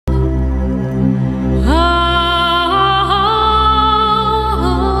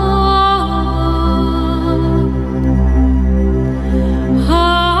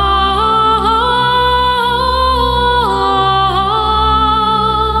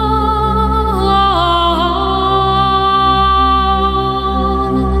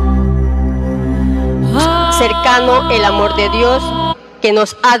cercano el amor de Dios que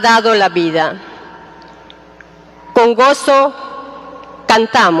nos ha dado la vida. Con gozo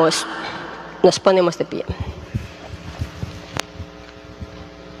cantamos, nos ponemos de pie.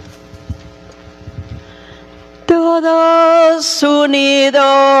 Todos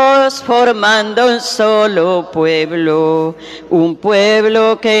unidos formando un solo pueblo, un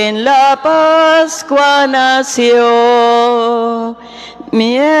pueblo que en la Pascua nació.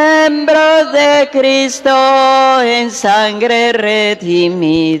 Miembros de Cristo en sangre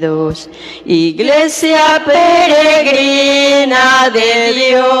redimidos, Iglesia peregrina de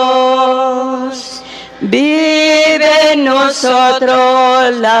Dios. Vive en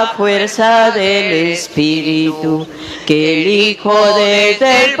nosotros la fuerza del Espíritu que el Hijo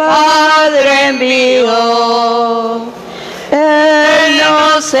desde el Padre envió. Él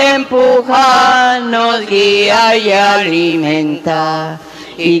nos empuja, nos guía y alimenta.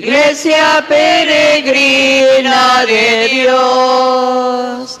 Iglesia peregrina de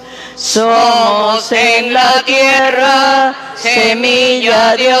Dios. Somos en la tierra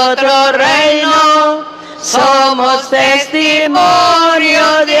semilla de otro reino. Somos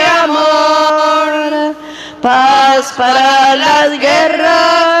testimonio de amor. Paz para las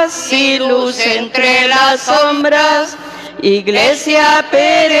guerras y luz entre las sombras. Iglesia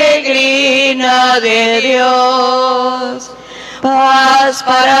peregrina de Dios. Paz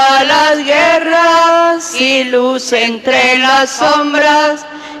para las guerras y luz entre las sombras.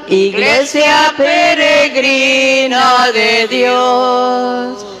 Iglesia peregrina de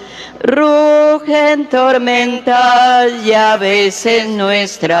Dios. Rugen tormentas y a veces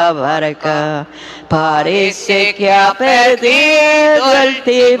nuestra barca parece que ha perdido el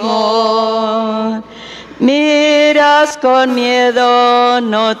timón. Miras con miedo,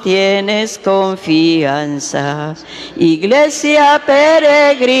 no tienes confianza. Iglesia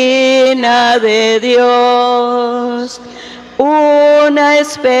peregrina de Dios. Una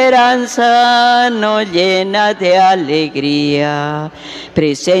esperanza nos llena de alegría,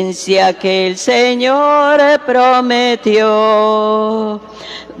 presencia que el Señor prometió.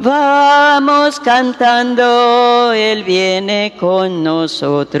 Vamos cantando, Él viene con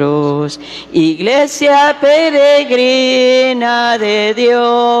nosotros, Iglesia peregrina de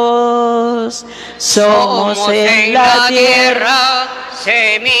Dios. Somos en la tierra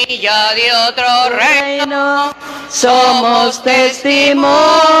semilla de otro reino, somos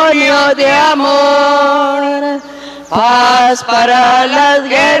testimonio de amor. Paz para las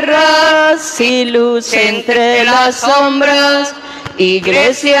guerras y luz entre las sombras.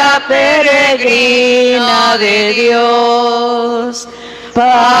 Iglesia peregrina de Dios.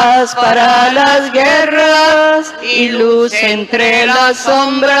 Paz para las guerras y luz entre las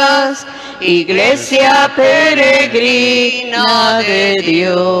sombras. Iglesia peregrina de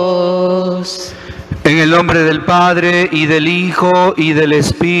Dios. En el nombre del Padre, y del Hijo, y del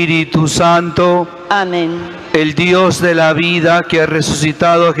Espíritu Santo. Amén. El Dios de la vida, que ha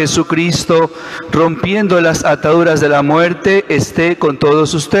resucitado a Jesucristo, rompiendo las ataduras de la muerte, esté con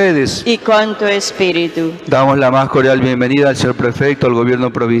todos ustedes. Y con tu espíritu. Damos la más cordial bienvenida al señor prefecto, al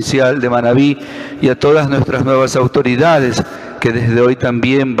gobierno provincial de Manabí y a todas nuestras nuevas autoridades que desde hoy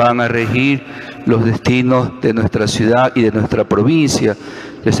también van a regir los destinos de nuestra ciudad y de nuestra provincia.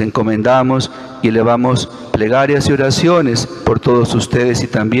 Les encomendamos y elevamos plegarias y oraciones por todos ustedes y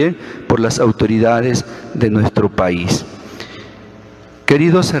también por las autoridades de nuestro país.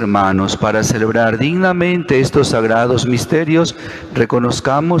 Queridos hermanos, para celebrar dignamente estos sagrados misterios,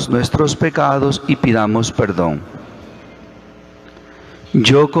 reconozcamos nuestros pecados y pidamos perdón.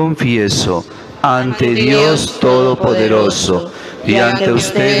 Yo confieso ante Dios Todopoderoso y ante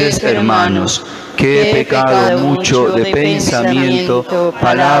ustedes, hermanos, que he pecado mucho de pensamiento,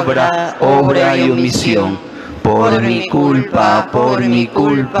 palabra, obra y omisión, por mi culpa, por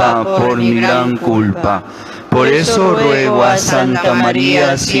mi gran culpa. Por eso ruego a Santa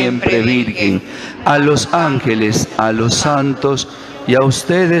María, siempre Virgen, a los ángeles, a los santos y a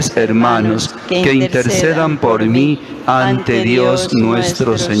ustedes, hermanos, que intercedan por mí ante Dios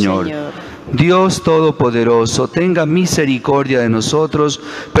nuestro Señor. Dios Todopoderoso, tenga misericordia de nosotros,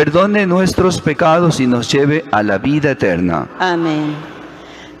 perdone nuestros pecados y nos lleve a la vida eterna. Amén.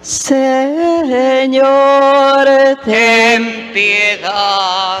 Señor, ten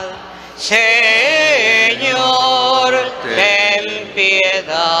piedad. Señor, ten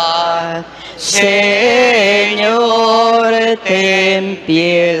piedad. Señor, ten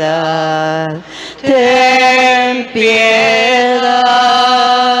piedad. Ten piedad.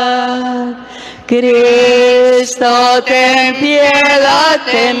 Cristo, ten piedad,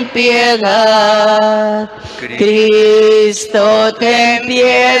 ten piedad. Cristo, ten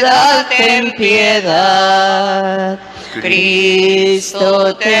piedad, ten piedad.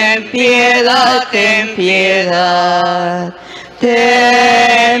 Cristo, ten piedad, ten piedad.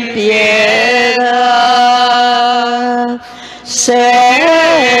 Ten piedad. Señor,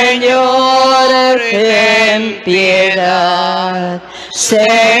 ten piedad.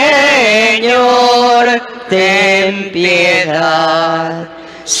 Señor, ten piedad.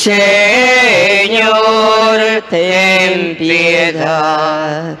 Señor, ten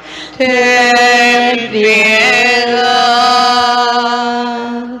piedad. Ten piedad.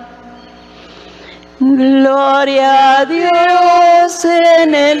 Gloria a Dios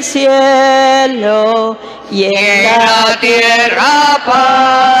en el cielo y en la tierra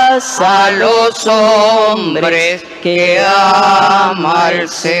paz a los hombres que ama al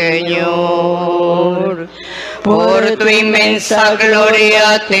Señor. Por tu inmensa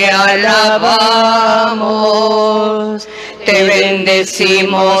gloria te alabamos, te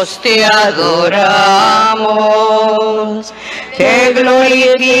bendecimos, te adoramos, te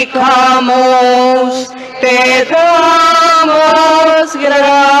glorificamos, te damos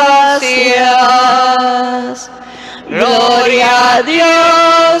gracias. Gloria a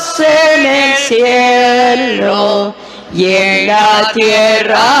Dios en el cielo y en la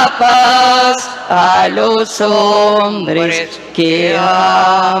tierra paz a los hombres que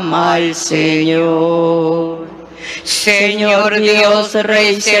ama al Señor. Señor Dios,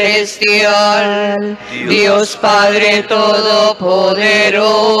 Rey celestial, Dios Padre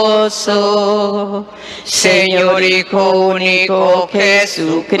todopoderoso, Señor Hijo único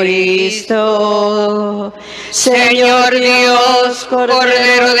Jesucristo, Señor Dios,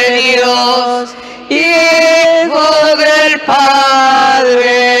 Cordero de Dios, Hijo del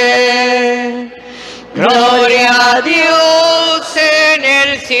Padre. Gloria a Dios en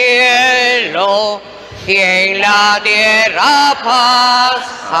el cielo y en la tierra paz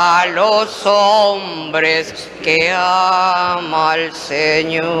a los hombres que ama al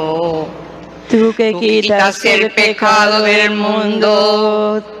Señor. Tú que quitas el pecado del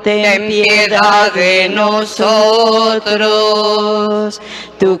mundo, ten piedad de nosotros.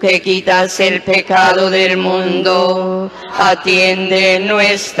 Tú que quitas el pecado del mundo, atiende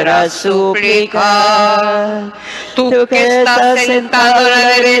nuestra súplica. Tú que estás sentado a la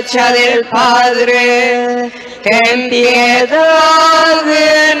derecha del Padre, ten piedad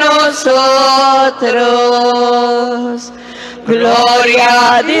de nosotros.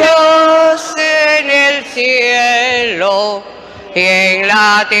 Gloria a Dios en el cielo y en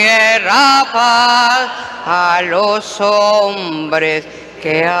la tierra paz a los hombres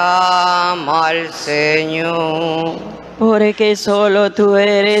que ama al Señor. Porque solo tú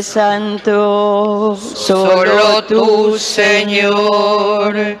eres santo, solo tú,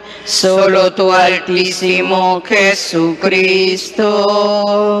 Señor, solo tú, Altísimo Jesucristo,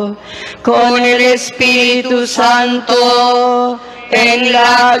 con el Espíritu Santo, en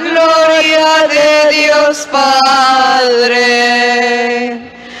la gloria de Dios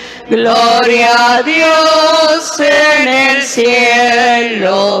Padre. Gloria a Dios en el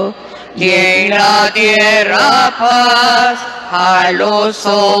cielo y en la tierra paz a los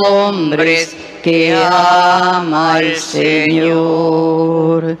hombres que ama al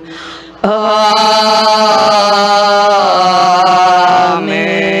Señor. Amén.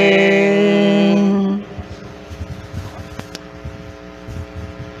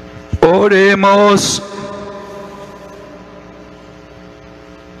 Oremos.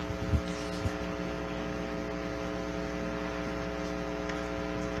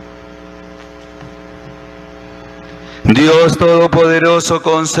 Dios Todopoderoso,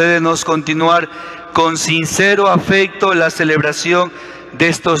 concédenos continuar con sincero afecto la celebración de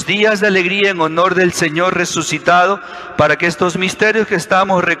estos días de alegría en honor del Señor resucitado, para que estos misterios que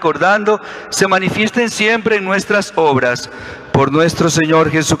estamos recordando se manifiesten siempre en nuestras obras. Por nuestro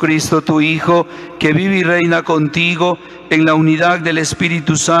Señor Jesucristo, tu Hijo, que vive y reina contigo en la unidad del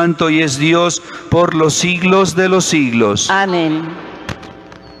Espíritu Santo y es Dios por los siglos de los siglos. Amén.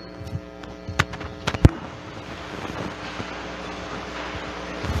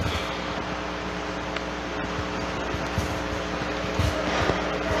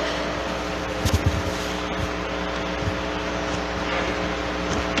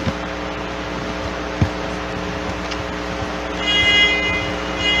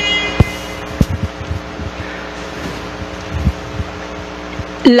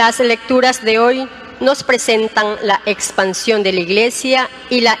 Las lecturas de hoy nos presentan la expansión de la Iglesia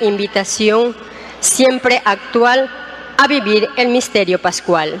y la invitación siempre actual a vivir el misterio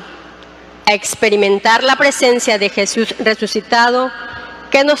pascual, a experimentar la presencia de Jesús resucitado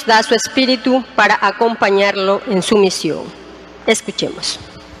que nos da su Espíritu para acompañarlo en su misión. Escuchemos.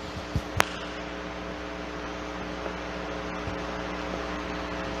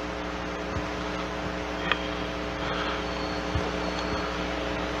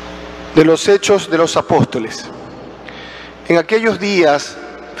 De los Hechos de los Apóstoles. En aquellos días,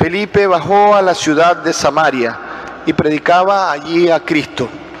 Felipe bajó a la ciudad de Samaria y predicaba allí a Cristo.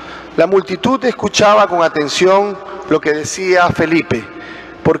 La multitud escuchaba con atención lo que decía Felipe,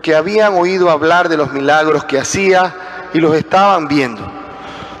 porque habían oído hablar de los milagros que hacía y los estaban viendo.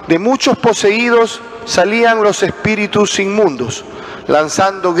 De muchos poseídos salían los espíritus inmundos,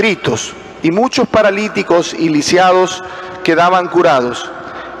 lanzando gritos, y muchos paralíticos y lisiados quedaban curados.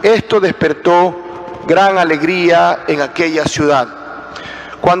 Esto despertó gran alegría en aquella ciudad.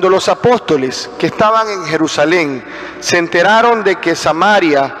 Cuando los apóstoles que estaban en Jerusalén se enteraron de que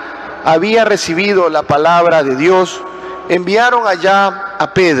Samaria había recibido la palabra de Dios, enviaron allá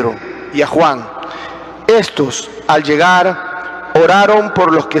a Pedro y a Juan. Estos, al llegar, oraron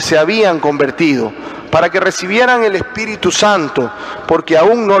por los que se habían convertido, para que recibieran el Espíritu Santo, porque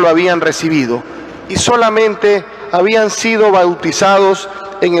aún no lo habían recibido, y solamente habían sido bautizados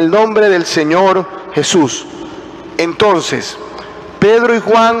en el nombre del Señor Jesús. Entonces, Pedro y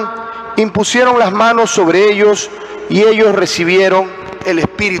Juan impusieron las manos sobre ellos y ellos recibieron el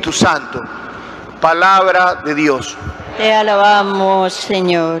Espíritu Santo. Palabra de Dios. Te alabamos,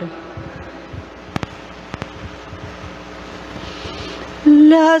 Señor.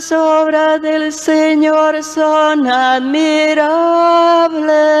 Las obras del Señor son admirables.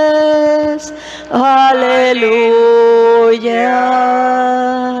 Aleluya.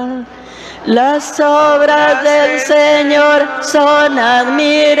 Las obras del Señor son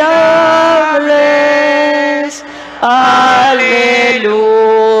admirables. Aleluya.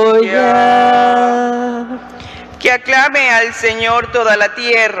 Que aclame al Señor toda la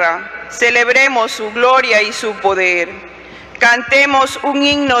tierra, celebremos su gloria y su poder. Cantemos un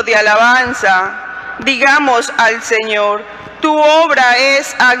himno de alabanza, digamos al Señor, tu obra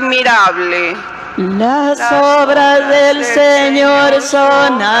es admirable. Las obras del Señor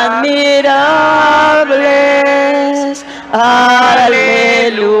son admirables. Aleluya.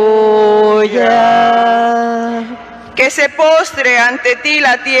 Que se postre ante ti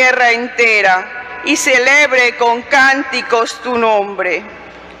la tierra entera y celebre con cánticos tu nombre.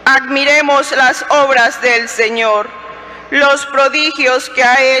 Admiremos las obras del Señor, los prodigios que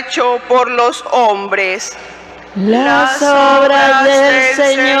ha hecho por los hombres. Las obras del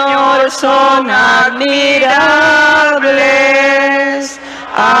Señor son admirables.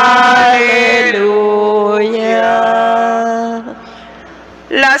 Aleluya.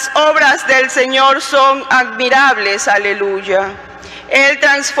 Las obras del Señor son admirables. Aleluya. Él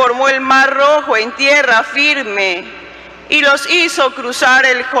transformó el mar rojo en tierra firme y los hizo cruzar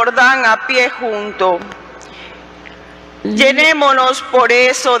el Jordán a pie junto. Llenémonos por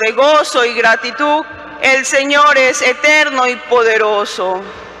eso de gozo y gratitud. El Señor es eterno y poderoso.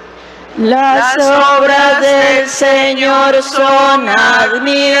 Las obras del Señor son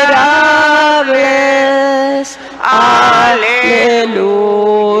admirables. Aleluya.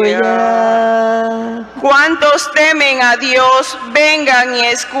 Cuantos temen a Dios, vengan y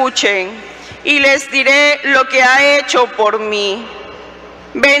escuchen, y les diré lo que ha hecho por mí.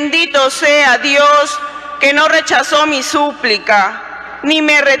 Bendito sea Dios, que no rechazó mi súplica, ni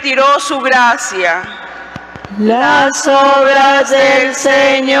me retiró su gracia. Las obras del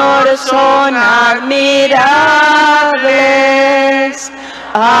Señor son admirables.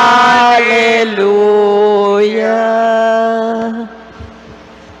 Aleluya.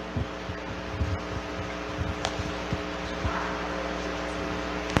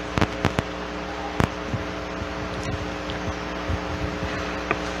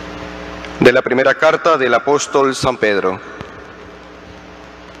 De la primera carta del apóstol San Pedro.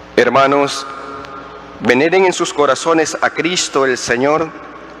 Hermanos, veneren en sus corazones a Cristo el Señor,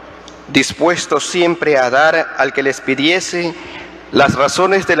 dispuestos siempre a dar al que les pidiese las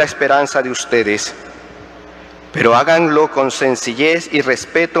razones de la esperanza de ustedes, pero háganlo con sencillez y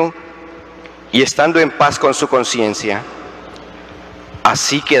respeto y estando en paz con su conciencia.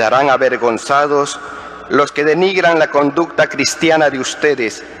 Así quedarán avergonzados los que denigran la conducta cristiana de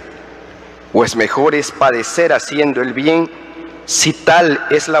ustedes, pues mejor es padecer haciendo el bien, si tal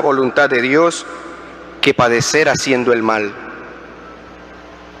es la voluntad de Dios, que padecer haciendo el mal.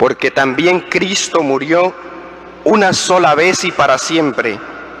 Porque también Cristo murió una sola vez y para siempre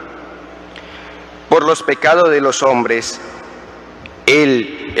por los pecados de los hombres,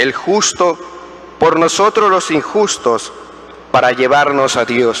 Él, el justo, por nosotros los injustos, para llevarnos a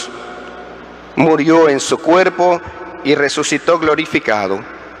Dios. Murió en su cuerpo y resucitó glorificado.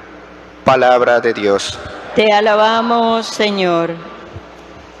 Palabra de Dios. Te alabamos, Señor.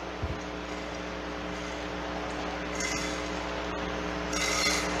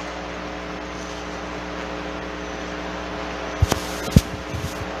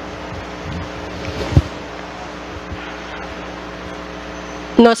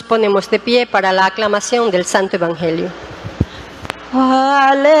 Nos ponemos de pie para la aclamación del Santo Evangelio.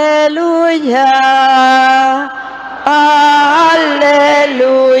 Aleluya,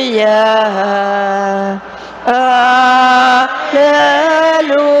 aleluya,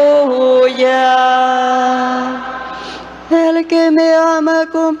 aleluya. El que me ama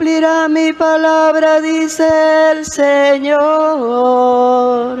cumplirá mi palabra, dice el Señor.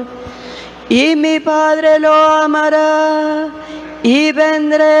 Y mi Padre lo amará, y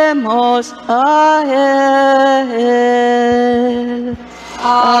vendremos a Él.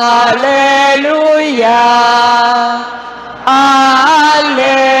 Aleluya,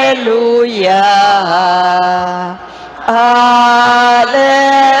 aleluya, aleluya.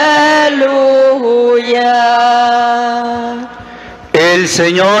 El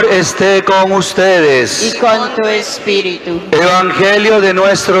Señor esté con ustedes. Y con tu espíritu. Evangelio de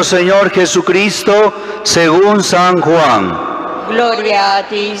nuestro Señor Jesucristo según San Juan. Gloria a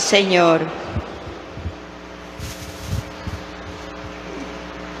ti, Señor.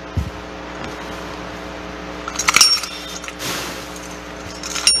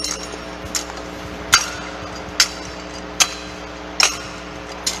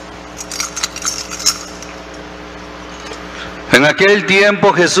 En aquel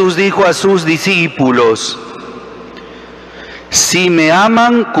tiempo Jesús dijo a sus discípulos: si me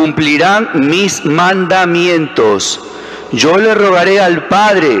aman, cumplirán mis mandamientos. Yo le rogaré al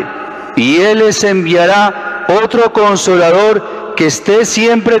Padre, y Él les enviará otro Consolador que esté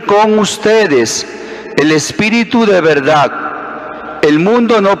siempre con ustedes, el Espíritu de verdad. El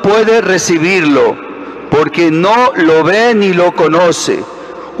mundo no puede recibirlo, porque no lo ve ni lo conoce.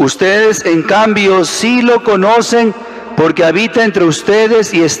 Ustedes, en cambio, sí lo conocen, porque habita entre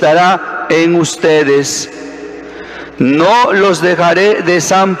ustedes y estará en ustedes. No los dejaré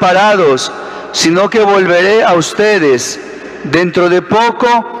desamparados, sino que volveré a ustedes. Dentro de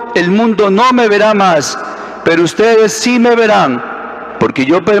poco el mundo no me verá más, pero ustedes sí me verán, porque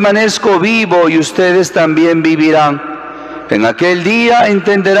yo permanezco vivo y ustedes también vivirán. En aquel día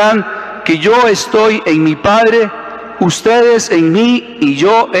entenderán que yo estoy en mi Padre, ustedes en mí y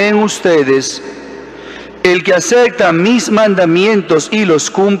yo en ustedes. El que acepta mis mandamientos y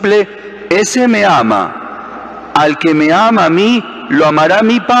los cumple, ese me ama. Al que me ama a mí, lo amará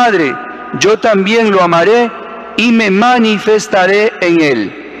mi Padre. Yo también lo amaré y me manifestaré en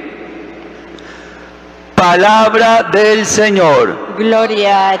él. Palabra del Señor.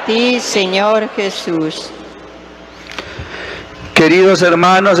 Gloria a ti, Señor Jesús. Queridos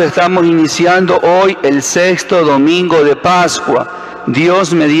hermanos, estamos iniciando hoy el 6º domingo de Pascua.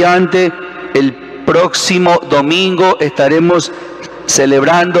 Dios mediante, el próximo domingo estaremos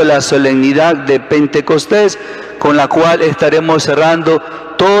celebrando la solemnidad de Pentecostés, con la cual estaremos cerrando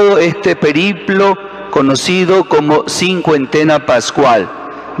todo este periplo conocido como cincuentena pascual,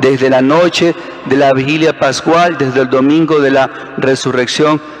 desde la noche de la vigilia pascual, desde el domingo de la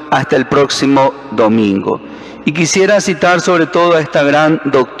resurrección hasta el próximo domingo. Y quisiera citar sobre todo a esta gran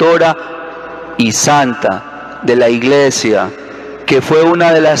doctora y santa de la Iglesia, que fue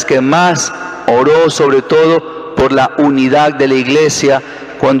una de las que más oró sobre todo por la unidad de la Iglesia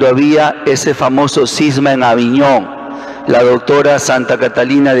cuando había ese famoso cisma en Aviñón, la doctora Santa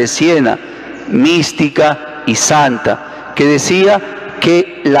Catalina de Siena, mística y santa, que decía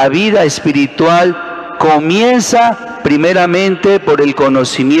que la vida espiritual comienza primeramente por el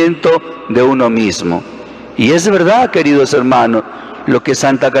conocimiento de uno mismo. Y es verdad, queridos hermanos, lo que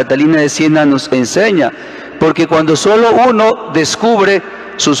Santa Catalina de Siena nos enseña, porque cuando solo uno descubre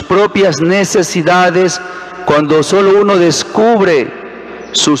sus propias necesidades, cuando solo uno descubre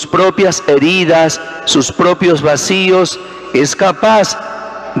sus propias heridas, sus propios vacíos, es capaz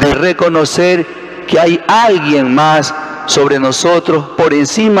de reconocer que hay alguien más sobre nosotros, por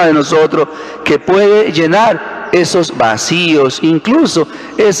encima de nosotros, que puede llenar esos vacíos, incluso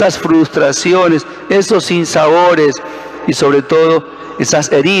esas frustraciones, esos sinsabores y sobre todo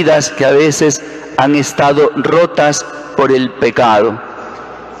esas heridas que a veces han estado rotas por el pecado.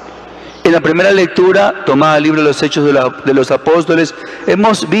 En la primera lectura, tomada del libro de los Hechos de los Apóstoles,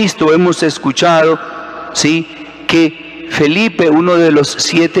 hemos visto, hemos escuchado, ¿sí?, que Felipe, uno de los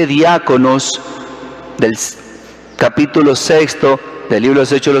 7 diáconos del capítulo 6 del libro de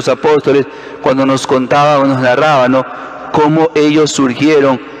los Hechos de los Apóstoles, cuando nos contaba o nos narraba, ¿no?, cómo ellos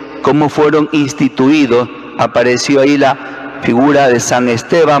surgieron, cómo fueron instituidos apareció ahí la figura de San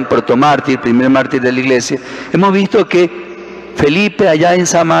Esteban, protomártir, primer mártir de la iglesia, hemos visto que Felipe allá en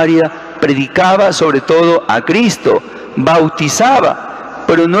Samaria predicaba sobre todo a Cristo, bautizaba,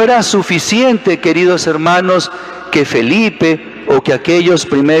 pero no era suficiente, queridos hermanos, que Felipe o que aquellos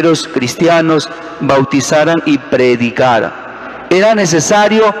primeros cristianos bautizaran y predicaran. Era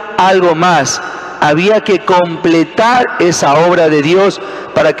necesario algo más. Había que completar esa obra de Dios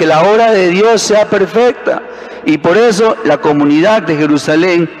para que la obra de Dios sea perfecta. Y por eso la comunidad de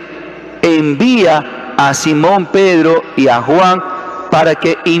Jerusalén envía a Simón Pedro y a Juan para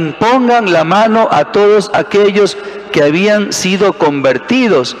que impongan la mano a todos aquellos que habían sido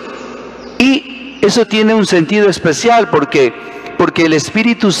convertidos. Y eso tiene un sentido especial porque el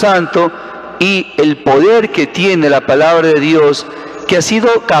Espíritu Santo y el poder que tiene la palabra de Dios, que ha sido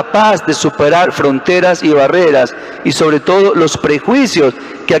capaz de superar fronteras y barreras y sobre todo los prejuicios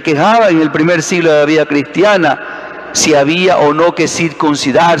que aquejaban en el primer siglo de la vida cristiana, si había o no que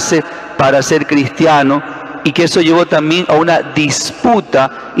circuncidarse para ser cristiano, y que eso llevó también a una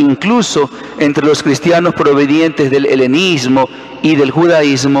disputa incluso entre los cristianos provenientes del helenismo y del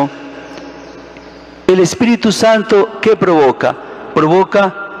judaísmo. El Espíritu Santo, ¿qué provoca?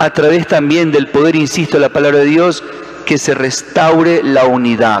 Provoca a través también del poder, insisto, de la palabra de Dios, que se restaure la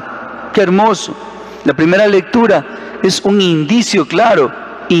unidad. ¡Qué hermoso! La primera lectura es un indicio claro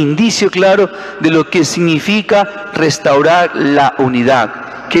de lo que significa restaurar la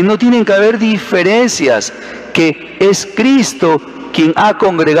unidad. Que no tienen que haber diferencias, que es Cristo quien ha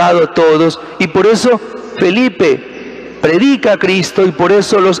congregado a todos, y por eso Felipe predica a Cristo, y por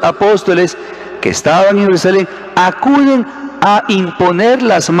eso los apóstoles que estaban en Jerusalén acuden a imponer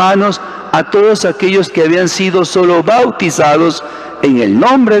las manos a todos aquellos que habían sido solo bautizados en el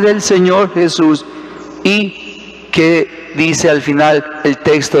nombre del Señor Jesús, y que dice al final el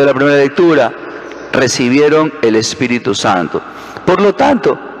texto de la primera lectura, recibieron el Espíritu Santo. Por lo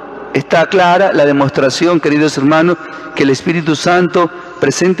tanto, está clara la demostración, queridos hermanos, que el Espíritu Santo,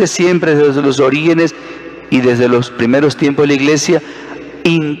 presente siempre desde los orígenes y desde los primeros tiempos de la iglesia,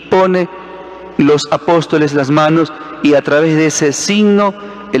 impone los apóstoles las manos, y a través de ese signo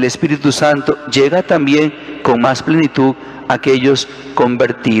el Espíritu Santo llega también con más plenitud a aquellos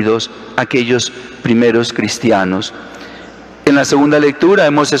convertidos, aquellos primeros cristianos. En la segunda lectura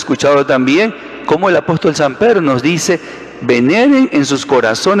hemos escuchado también cómo el apóstol San Pedro nos dice: veneren en sus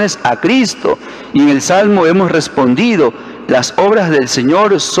corazones a Cristo. Y en el Salmo hemos respondido: las obras del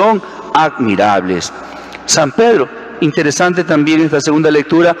Señor son admirables. San Pedro, interesante también esta segunda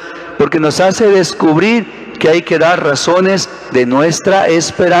lectura, porque nos hace descubrir que hay que dar razones de nuestra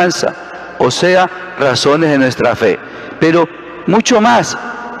esperanza, o sea, razones de nuestra fe. Pero mucho más,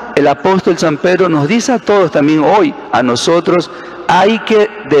 el apóstol San Pedro nos dice a todos también hoy, a nosotros, hay que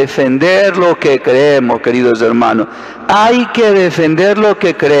defender lo que creemos, queridos hermanos. Hay que defender lo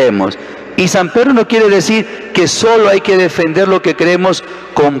que creemos. Y San Pedro no quiere decir que solo hay que defender lo que creemos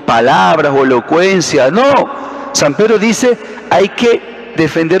con palabras o elocuencia. No, San Pedro dice, hay que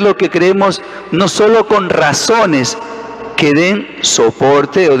defender lo que creemos no solo con razones que den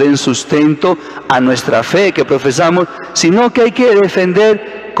soporte o den sustento a nuestra fe que profesamos, sino que hay que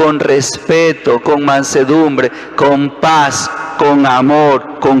defender con respeto, con mansedumbre, con paz, con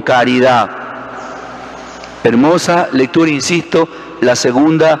amor, con caridad. Hermosa lectura, insisto, la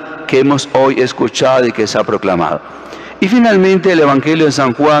segunda que hemos hoy escuchado y que se ha proclamado. Y finalmente el Evangelio de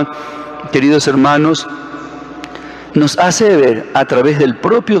San Juan, queridos hermanos, nos hace ver a través del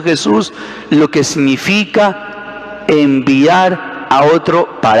propio Jesús lo que significa enviar a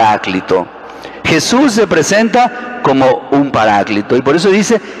otro paráclito. Jesús se presenta como un paráclito, y por eso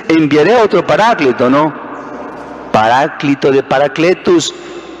dice, enviaré a otro paráclito, ¿no? Paráclito de parakletos,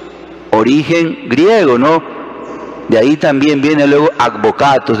 origen griego, ¿no? De ahí también viene luego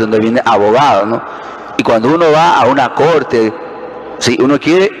advocatus, donde viene abogado, ¿no? Y cuando uno va a una corte, si uno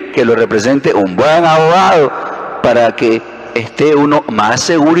quiere que lo represente un buen abogado, para que esté uno más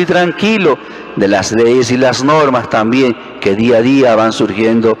seguro y tranquilo de las leyes y las normas también que día a día van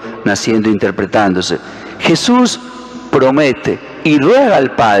surgiendo, naciendo, interpretándose. Jesús promete y ruega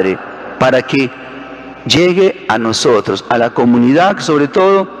al Padre para que llegue a nosotros, a la comunidad sobre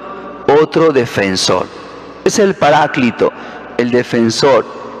todo, otro defensor. Es el paráclito, el defensor,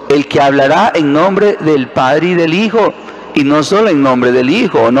 el que hablará en nombre del Padre y del Hijo, y no solo en nombre del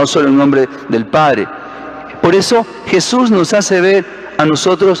Hijo, o no solo en nombre del Padre. Por eso Jesús nos hace ver a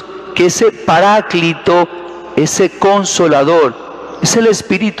nosotros que ese paráclito, ese consolador, es el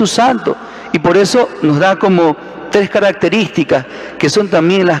Espíritu Santo. Y por eso nos da como tres características que son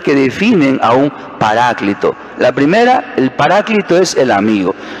también las que definen a un paráclito. La primera, el Paráclito, es el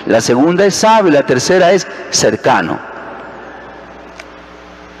amigo. La segunda es sabio. La tercera es cercano.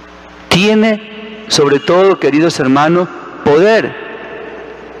 Tiene, sobre todo, queridos hermanos, poder.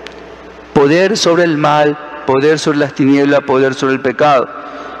 Poder sobre el mal, poder sobre las tinieblas, poder sobre el pecado.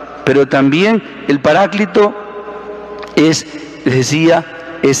 Pero también el Paráclito es, les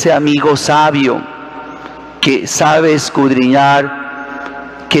decía, ese amigo sabio que sabe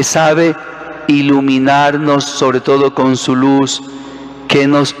escudriñar, que sabe iluminarnos sobre todo con su luz, que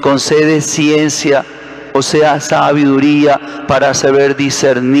nos concede ciencia, o sea, sabiduría para saber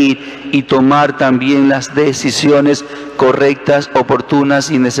discernir y tomar también las decisiones correctas,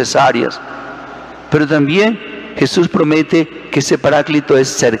 oportunas y necesarias. Pero también Jesús promete que ese Paráclito es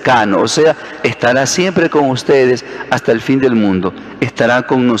cercano, o sea, estará siempre con ustedes hasta el fin del mundo, estará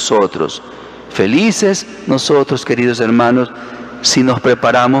con nosotros. Felices nosotros, queridos hermanos, si nos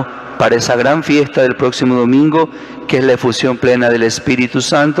preparamos para esa gran fiesta del próximo domingo, que es la efusión plena del Espíritu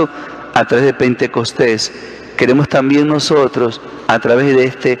Santo a través de Pentecostés. Queremos también nosotros, a través de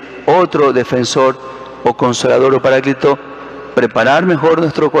este otro defensor o consolador o Paráclito, preparar mejor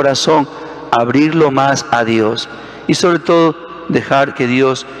nuestro corazón, abrirlo más a Dios y sobre todo dejar que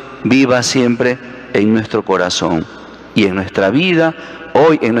Dios viva siempre en nuestro corazón y en nuestra vida,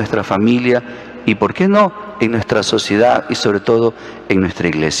 hoy en nuestra familia y, ¿por qué no?, en nuestra sociedad y sobre todo en nuestra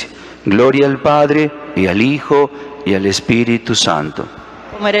iglesia. Gloria al Padre y al Hijo y al Espíritu Santo.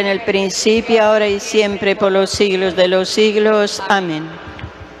 Como era en el principio, ahora y siempre, por los siglos de los siglos. Amén.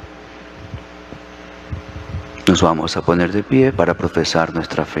 Nos vamos a poner de pie para profesar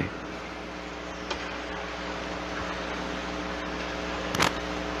nuestra fe.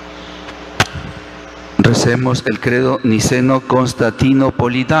 Recemos el credo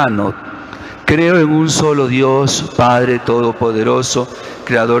niceno-constantinopolitano. Creo en un solo Dios, Padre Todopoderoso,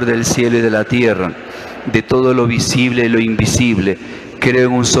 Creador del cielo y de la tierra, de todo lo visible y lo invisible. Creo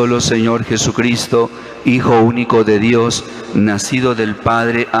en un solo Señor Jesucristo, Hijo único de Dios, nacido del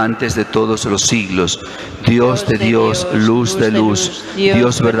Padre antes de todos los siglos, Dios de Dios, luz de luz,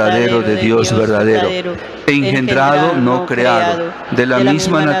 Dios verdadero de Dios verdadero, engendrado, no creado, de la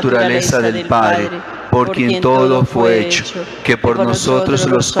misma naturaleza del Padre, por quien todo fue hecho, que por nosotros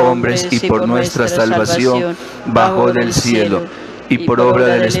los hombres y por nuestra salvación bajó del cielo, y por obra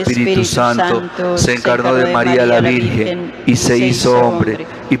del Espíritu Santo se encarnó de María la Virgen y se hizo hombre,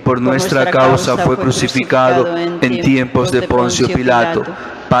 y por nuestra causa fue crucificado en tiempos de Poncio Pilato,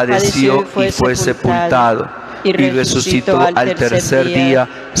 padeció y fue sepultado, y resucitó al tercer día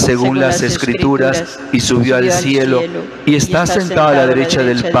según las Escrituras, y subió al cielo, y está sentado a la derecha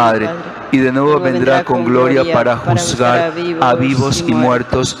del Padre, y de nuevo vendrá con gloria para juzgar a vivos y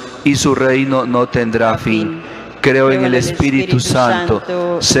muertos, y su reino no tendrá fin. Creo en el Espíritu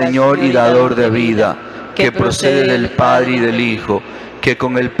Santo, Señor y dador de vida, que procede del Padre y del Hijo, que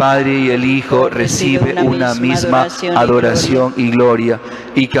con el Padre y el Hijo recibe una misma adoración y gloria,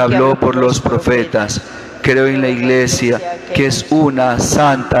 y que habló por los profetas. Creo en la Iglesia, que es una,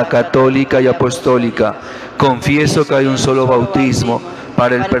 santa, católica y apostólica. Confieso que hay un solo bautismo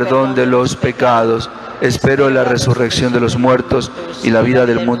para el perdón de los pecados. Espero la resurrección de los muertos y la vida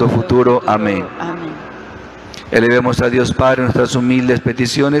del mundo futuro. Amén. Elevemos a Dios Padre nuestras humildes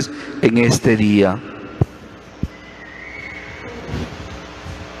peticiones en este día.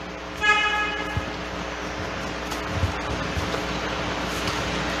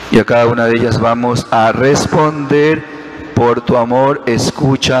 Y a cada una de ellas vamos a responder: por tu amor,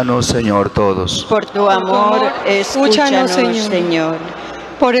 escúchanos, Señor, todos. Por tu amor, escúchanos, Señor.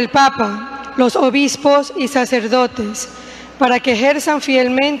 Por el Papa, los obispos y sacerdotes, para que ejerzan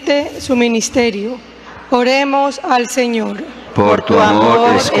fielmente su ministerio. Oremos al Señor. Por tu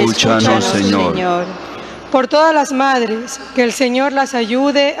amor, escúchanos, Señor. Por todas las madres, que el Señor las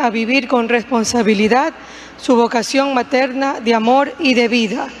ayude a vivir con responsabilidad su vocación materna de amor y de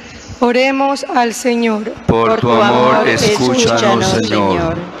vida. Oremos al Señor. Por tu amor, escúchanos,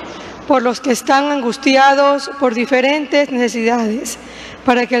 Señor. Por los que están angustiados por diferentes necesidades,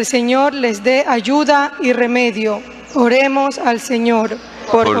 para que el Señor les dé ayuda y remedio. Oremos al Señor.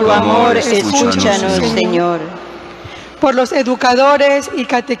 Por tu amor, escúchanos, Señor. Por los educadores y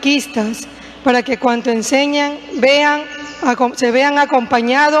catequistas, para que cuanto enseñan se vean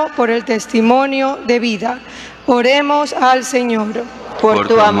acompañados por el testimonio de vida. Oremos al Señor. Por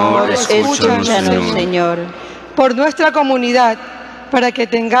tu amor, escúchanos, Señor. Por nuestra comunidad, para que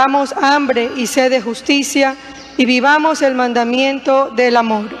tengamos hambre y sed de justicia y vivamos el mandamiento del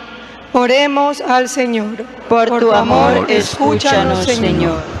amor. Oremos al Señor. Por tu amor, escúchanos,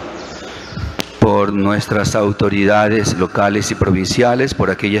 Señor. Por nuestras autoridades locales y provinciales,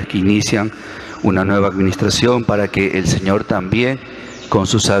 por aquellas que inician una nueva administración para que el Señor también con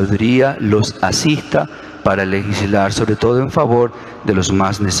su sabiduría los asista para legislar sobre todo en favor de los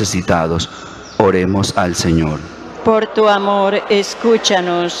más necesitados. Oremos al Señor. Por tu amor,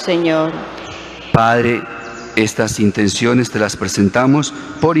 escúchanos, Señor. Padre, estas intenciones te las presentamos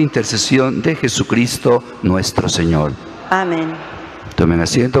por intercesión de Jesucristo nuestro Señor. Amén. Tomen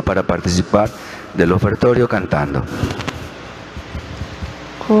asiento para participar del ofertorio cantando.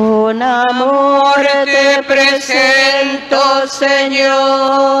 Con amor te presento,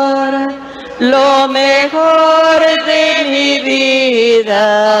 Señor, lo mejor de mi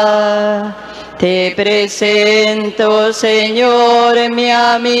vida. Te presento, Señor, mi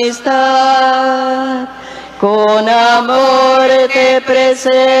amistad. Con amor te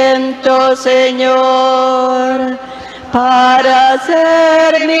presento, Señor, para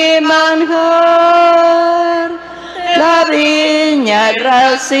ser mi manjar, la viña, el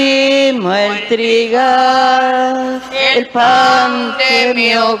racimo, el trigal, el pan de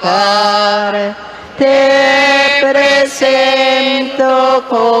mi hogar. Te presento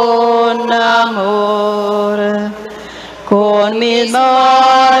con amor, con mis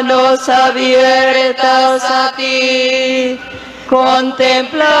manos abiertas a ti,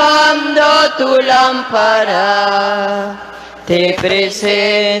 contemplando tu lámpara. Te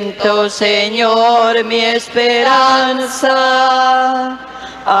presento, Señor, mi esperanza.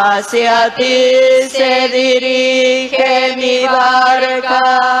 Hacia ti se dirige mi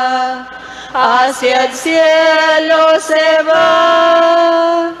barca, hacia el cielo se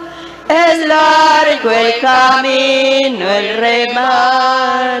va. Es largo el camino, el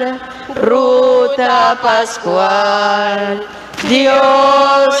remar, ruta pascual.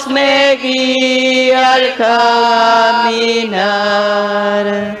 Dios me guía al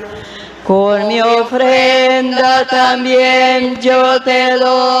caminar. Con mi ofrenda también yo te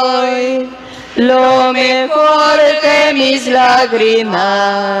doy lo mejor de mis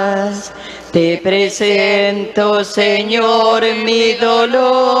lágrimas. Te presento, Señor, mi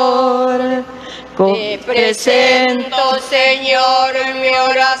dolor. Te presento, Señor, mi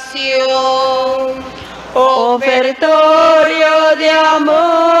oración. Ofertorio de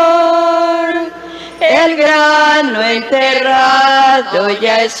amor. El grano enterrado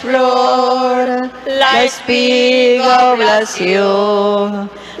ya es flor, la espiga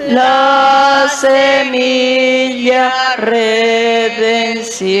oblación, la semilla redención.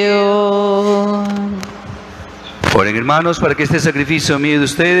 Oren, hermanos, para que este sacrificio mío de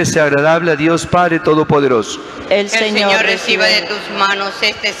ustedes sea agradable a Dios Padre Todopoderoso. El Señor reciba de tus manos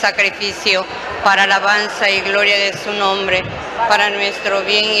este sacrificio para alabanza y gloria de su nombre, para nuestro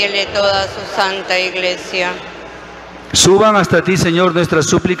bien y el de toda su santa Iglesia. Suban hasta ti, Señor, nuestras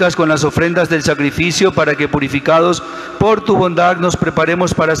súplicas con las ofrendas del sacrificio, para que, purificados por tu bondad, nos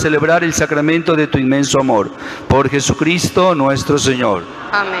preparemos para celebrar el sacramento de tu inmenso amor. Por Jesucristo nuestro Señor.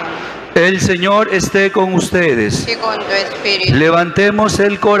 Amén. El Señor esté con ustedes. Y con tu espíritu. Levantemos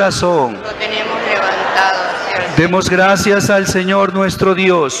el corazón. Lo tenemos levantado hacia el Señor. Demos gracias al Señor nuestro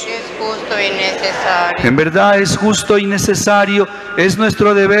Dios. Es justo y necesario. En verdad es justo y necesario, es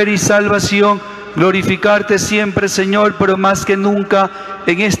nuestro deber y salvación glorificarte siempre, Señor, pero más que nunca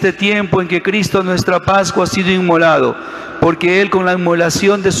en este tiempo en que Cristo, nuestra Pascua, ha sido inmolado, porque Él, con la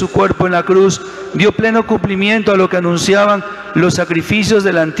inmolación de su cuerpo en la cruz, dio pleno cumplimiento a lo que anunciaban los sacrificios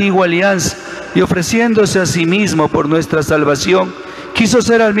de la antigua alianza, y ofreciéndose a sí mismo por nuestra salvación, quiso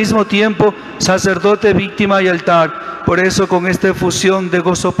ser al mismo tiempo sacerdote, víctima y altar. Por eso, con esta efusión de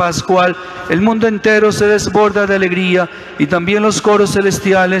gozo pascual, el mundo entero se desborda de alegría, y también los coros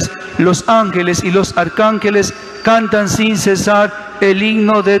celestiales, los ángeles y los arcángeles cantan sin cesar el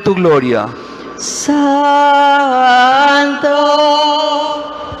himno de tu gloria. Santo,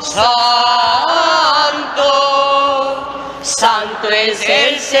 santo, santo es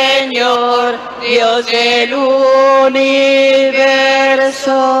el Señor, Dios del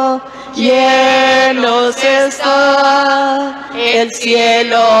universo. Llenos está el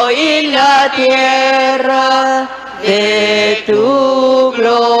cielo y la tierra de tu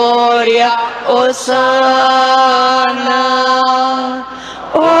gloria. Hosana,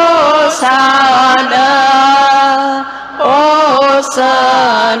 Hosana,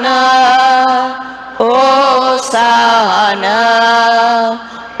 Hosana, Hosana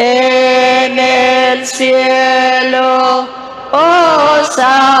en el cielo.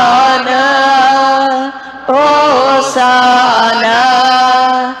 Hosana, Hosana,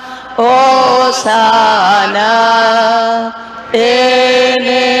 Hosana en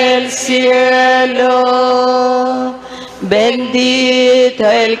el cielo. Bendito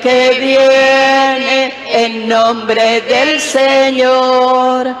el el que viene en nombre del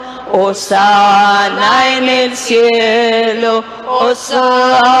Señor. Hosana en el cielo,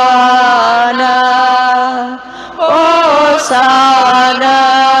 Hosana, Hosana,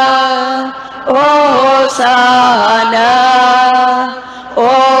 Hosana,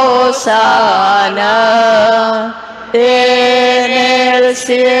 Hosana en el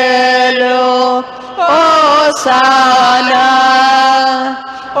cielo, Hosana,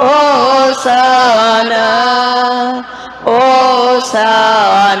 Hosana, Hosana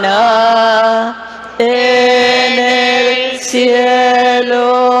en el cielo.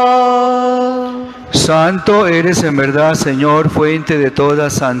 Santo eres en verdad, Señor, fuente de toda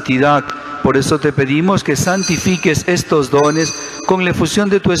santidad. Por eso te pedimos que santifiques estos dones con la efusión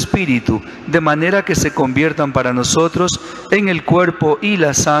de tu Espíritu, de manera que se conviertan para nosotros en el cuerpo y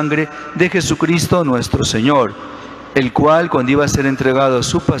la sangre de Jesucristo nuestro Señor, el cual, cuando iba a ser entregado a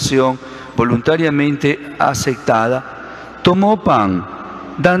su pasión voluntariamente aceptada, tomó pan,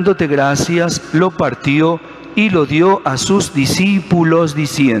 dándote gracias, lo partió y lo dio a sus discípulos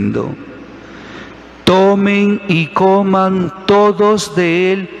diciendo: tomen y coman todos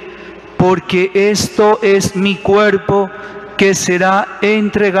de él, porque esto es mi cuerpo que será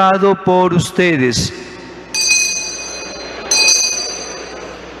entregado por ustedes.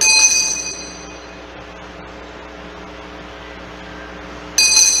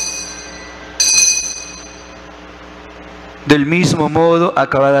 Del mismo modo,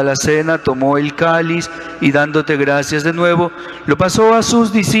 acabada la cena, tomó el cáliz y dándote gracias de nuevo, lo pasó a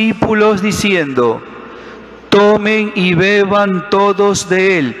sus discípulos diciendo: tomen y beban todos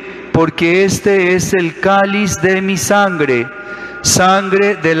de él, porque este es el cáliz de mi sangre,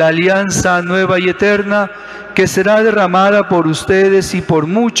 sangre de la alianza nueva y eterna, que será derramada por ustedes y por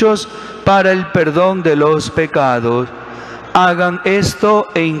muchos para el perdón de los pecados. Hagan esto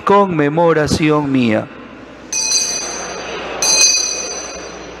en conmemoración mía.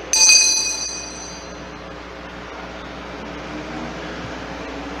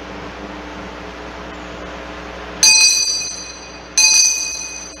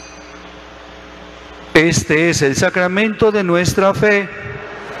 Este es el sacramento de nuestra fe.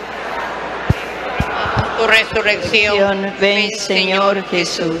 Tu resurrección, ven Señor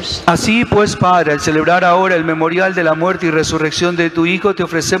Jesús. Así pues, Padre, al celebrar ahora el memorial de la muerte y resurrección de tu Hijo, te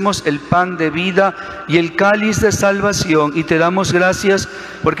ofrecemos el pan de vida y el cáliz de salvación, y te damos gracias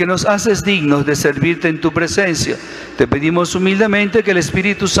porque nos haces dignos de servirte en tu presencia. Te pedimos humildemente que el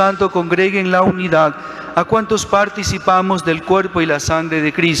Espíritu Santo congregue en la unidad a cuantos participamos del cuerpo y la sangre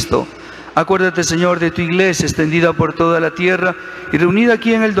de Cristo. Acuérdate, Señor, de tu iglesia extendida por toda la tierra y reunida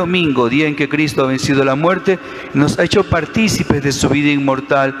aquí en el domingo, día en que Cristo ha vencido la muerte y nos ha hecho partícipes de su vida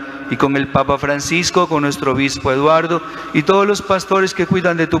inmortal, y con el Papa Francisco, con nuestro obispo Eduardo y todos los pastores que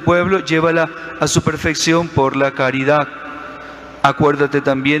cuidan de tu pueblo, llévala a su perfección por la caridad. Acuérdate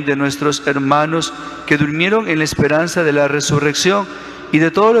también de nuestros hermanos que durmieron en la esperanza de la resurrección y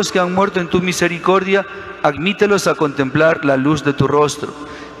de todos los que han muerto en tu misericordia, admítelos a contemplar la luz de tu rostro.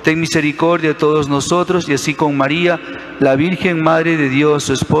 Ten misericordia de todos nosotros, y así con María, la Virgen Madre de Dios,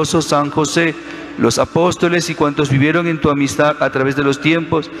 su esposo San José, los apóstoles y cuantos vivieron en tu amistad a través de los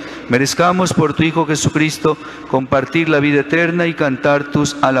tiempos, merezcamos por tu Hijo Jesucristo compartir la vida eterna y cantar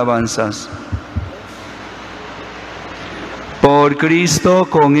tus alabanzas. Por Cristo,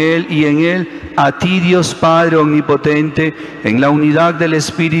 con Él y en Él, a ti Dios Padre omnipotente, en la unidad del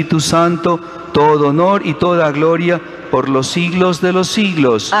Espíritu Santo, todo honor y toda gloria por los siglos de los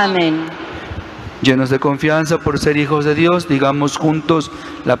siglos. Amén. Llenos de confianza por ser hijos de Dios, digamos juntos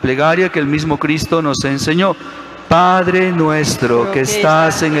la plegaria que el mismo Cristo nos enseñó. Padre nuestro que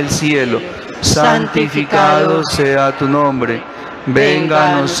estás en el cielo, santificado sea tu nombre.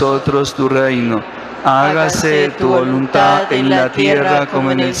 Venga a nosotros tu reino. Hágase tu voluntad en la tierra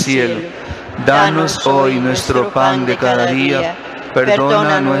como en el cielo. Danos hoy nuestro pan de cada día.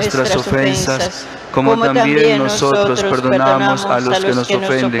 Perdona nuestras ofensas, como también nosotros perdonamos a los que nos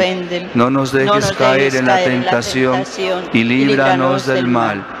ofenden. No nos dejes caer en la tentación y líbranos del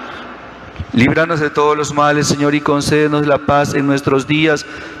mal. Líbranos de todos los males, Señor, y concédenos la paz en nuestros días,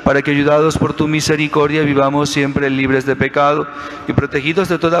 para que, ayudados por tu misericordia, vivamos siempre libres de pecado y protegidos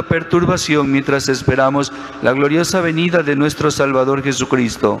de toda perturbación, mientras esperamos la gloriosa venida de nuestro Salvador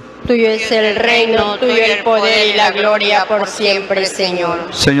Jesucristo. Tuyo es el reino, tuyo el poder y la gloria por siempre, Señor.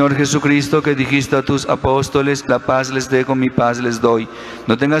 Señor Jesucristo, que dijiste a tus apóstoles: la paz les dejo, mi paz les doy.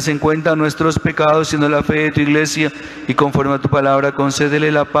 No tengas en cuenta nuestros pecados, sino la fe de tu iglesia, y conforme a tu palabra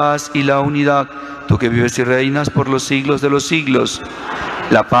concédele la paz y la unidad, tú que vives y reinas por los siglos de los siglos.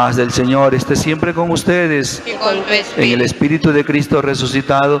 La paz del Señor esté siempre con ustedes. Y con tu espíritu. En el Espíritu de Cristo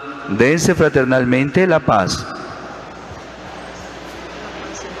resucitado, dense fraternalmente la paz.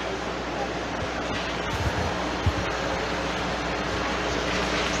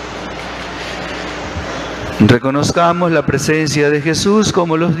 Reconozcamos la presencia de Jesús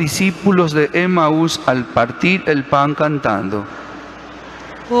como los discípulos de Emaús al partir el pan cantando.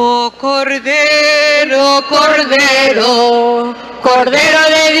 Oh Cordero, Cordero, Cordero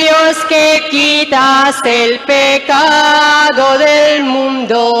de Dios que quitas el pecado del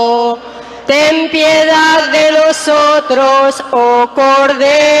mundo, ten piedad de nosotros, oh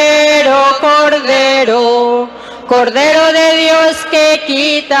Cordero, Cordero. Cordero de Dios que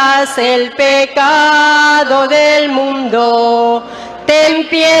quitas el pecado del mundo, ten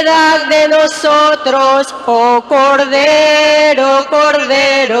piedad de nosotros, oh Cordero,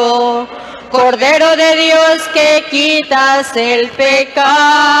 Cordero. Cordero de Dios que quitas el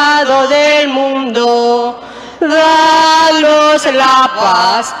pecado del mundo, danos la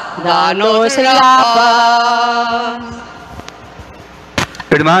paz, danos la paz.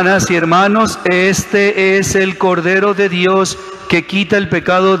 Hermanas y hermanos, este es el Cordero de Dios que quita el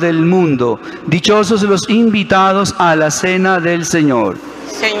pecado del mundo. Dichosos los invitados a la cena del Señor.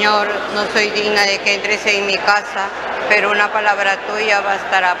 Señor, no soy digna de que entres en mi casa, pero una palabra tuya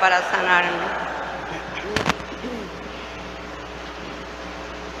bastará para sanarme.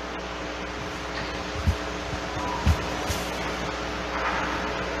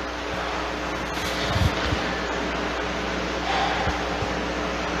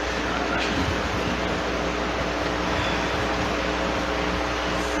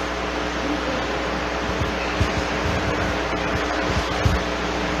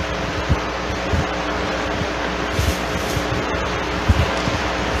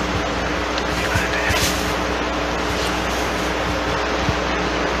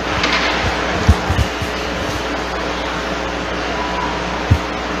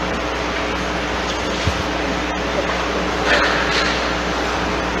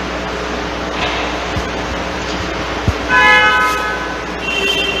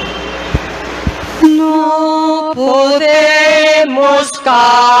 Podemos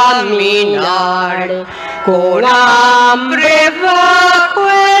caminar con hambre bajo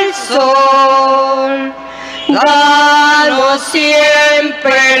el sol. Danos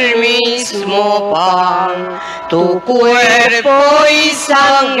siempre el mismo pan, tu cuerpo y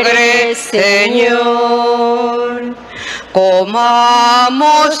sangre, Señor.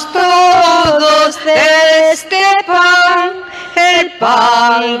 Comamos todos de este pan, el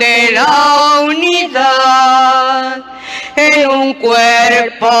pan de la unidad. En un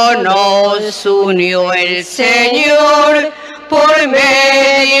cuerpo nos unió el Señor por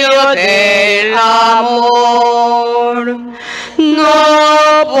medio del amor.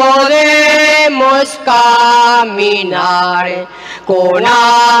 No podemos caminar con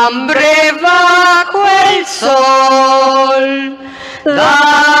hambre bajo el sol.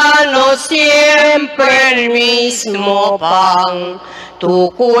 Danos siempre el mismo pan,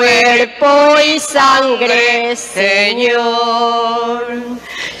 tu cuerpo y sangre, Señor.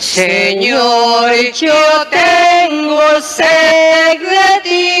 Señor, yo tengo sed de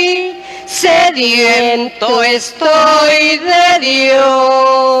ti, sediento estoy de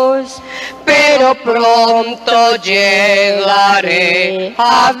Dios, pero pronto llegaré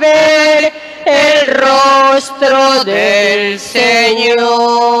a ver el rostro del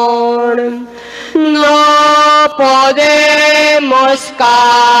Señor. No podemos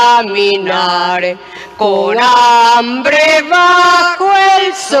caminar con hambre bajo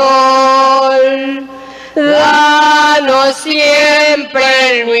el sol. Danos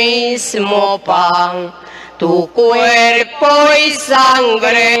siempre el mismo pan, tu cuerpo y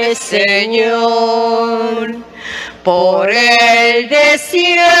sangre, Señor. Por el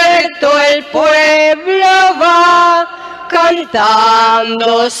desierto el pueblo va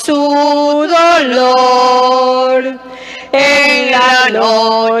cantando su dolor. En la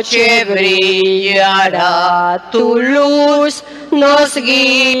noche brillará tu luz, nos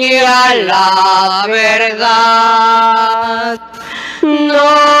guía la verdad.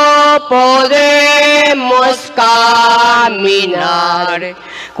 No podemos caminar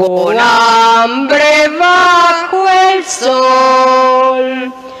con hambre bajo el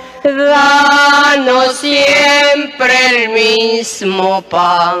sol. Danos siempre el mismo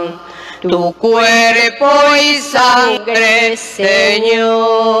pan, tu cuerpo y sangre,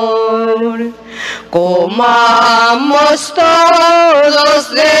 Señor. Comamos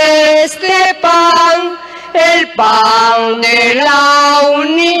todos de este pan, el pan de la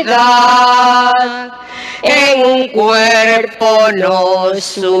unidad. en un cuerpo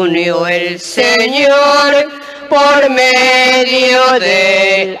nos unió el Señor por medio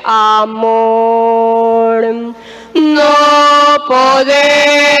del amor. No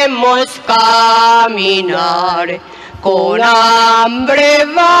podemos caminar con hambre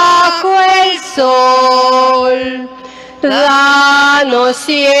bajo el sol. Danos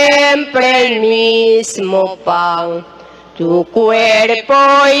siempre el mismo pan, tu cuerpo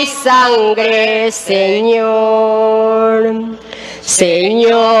y sangre, Señor.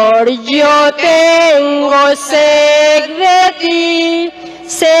 Señor, yo tengo sed de ti,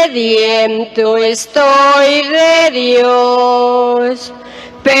 sediento estoy de Dios,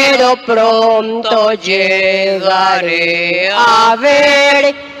 pero pronto llegaré a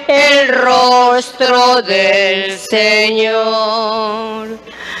ver el rostro del Señor.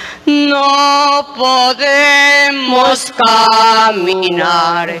 No podemos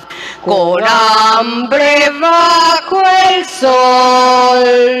caminar con hambre bajo el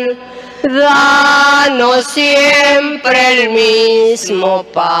sol. Danos siempre el mismo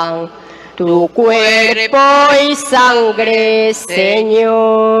pan, tu cuerpo y sangre,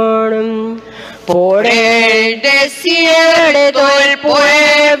 Señor. Por el desierto el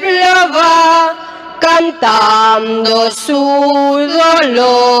pueblo va cantando su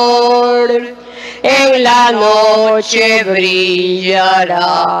dolor. En la noche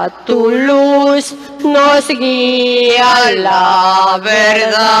brillará tu luz, nos guía la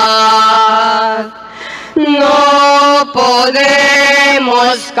verdad. No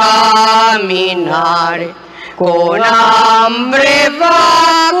podemos caminar con hambre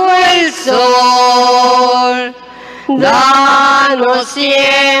bajo el sol. Danos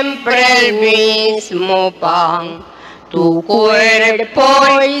siempre el mismo pan, tu cuerpo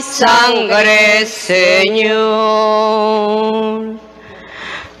y sangre, Señor.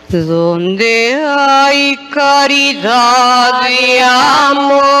 Donde hay caridad y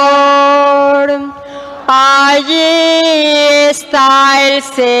amor, allí está el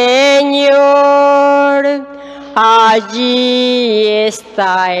Señor. Allí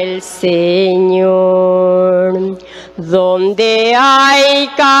está el Señor. Donde hay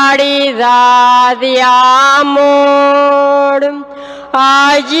caridad y amor,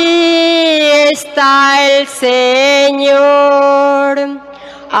 allí está el Señor.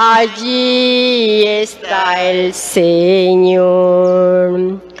 Allí está el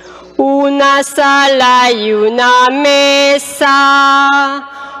Señor. Una sala y una mesa,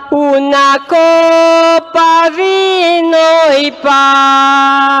 una copa, vino y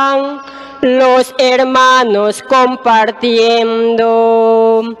pan, los hermanos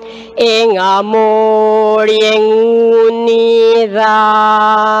compartiendo en amor y en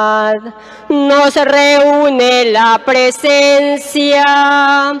unidad. Nos reúne la presencia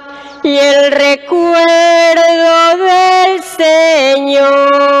y el recuerdo del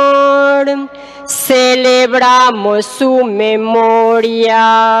Señor. Celebramos su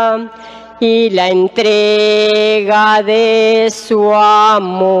memoria y la entrega de su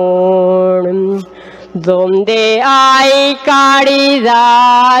amor. Donde hay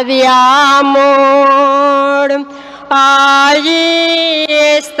caridad y amor, allí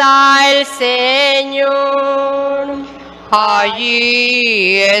está el Señor.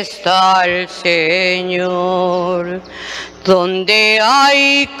 Allí está el Señor. Donde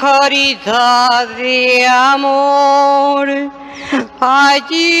hay caridad y amor,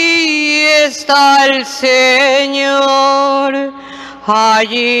 allí está el Señor.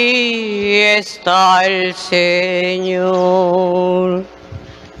 Allí está el Señor.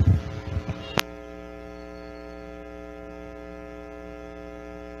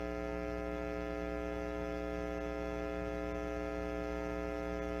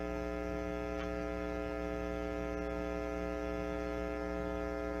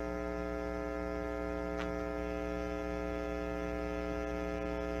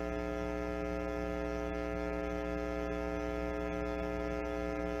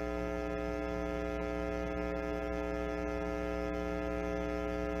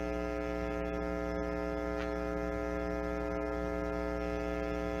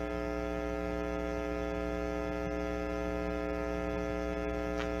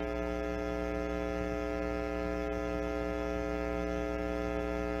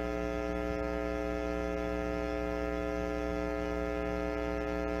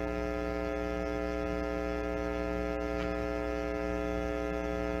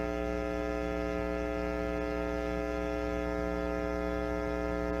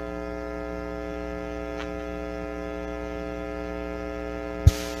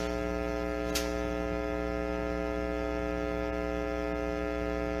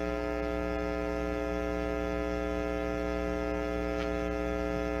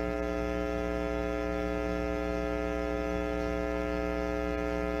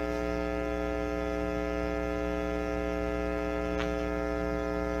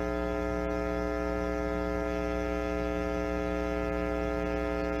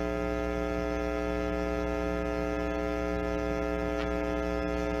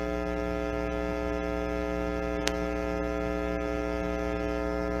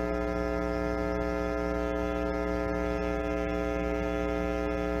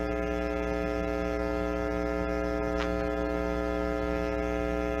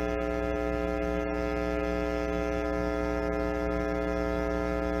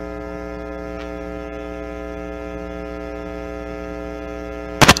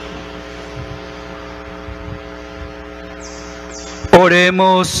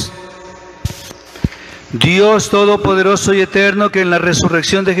 Oremos. Dios Todopoderoso y Eterno, que en la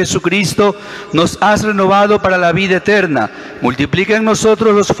resurrección de Jesucristo nos has renovado para la vida eterna, multiplica en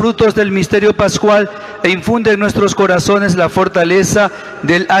nosotros los frutos del misterio pascual e infunde en nuestros corazones la fortaleza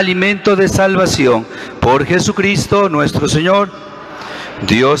del alimento de salvación. Por Jesucristo nuestro Señor.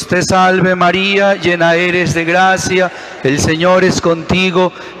 Dios te salve María, llena eres de gracia, el Señor es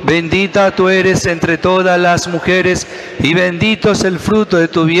contigo, bendita tú eres entre todas las mujeres y bendito es el fruto de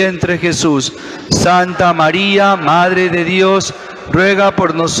tu vientre Jesús. Santa María, Madre de Dios, ruega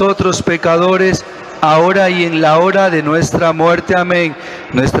por nosotros pecadores, ahora y en la hora de nuestra muerte. Amén.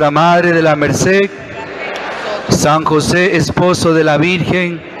 Nuestra Madre de la Merced, San José, esposo de la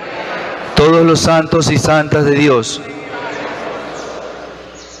Virgen, todos los santos y santas de Dios.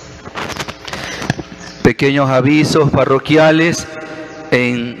 Pequeños avisos parroquiales.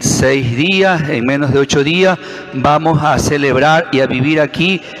 En 6 días, en menos de 8 días, vamos a celebrar y a vivir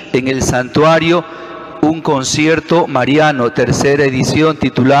aquí en el Santuario un concierto mariano, tercera edición,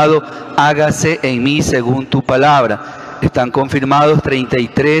 titulado Hágase en mí según tu palabra. Están confirmados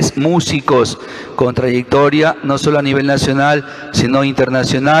 33 músicos con trayectoria no solo a nivel nacional, sino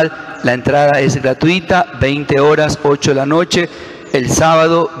internacional. La entrada es gratuita, 20 horas, 8 de la noche, el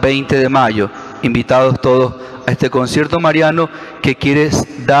sábado 20 de mayo. Invitados todos a este concierto mariano que quiere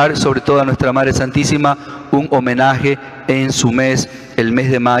dar sobre todo a nuestra Madre Santísima un homenaje en su mes, el mes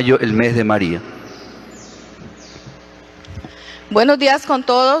de mayo, el mes de María. Buenos días con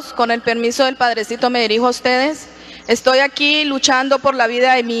todos. Con el permiso del Padrecito me dirijo a ustedes. Estoy aquí luchando por la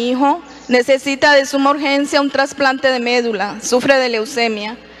vida de mi hijo. Necesita de suma urgencia un trasplante de médula. Sufre de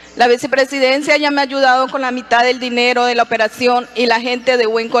leucemia. La vicepresidencia ya me ha ayudado con la mitad del dinero de la operación y la gente de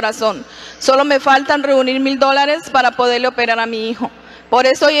buen corazón. Solo me faltan reunir $1000 para poderle operar a mi hijo. Por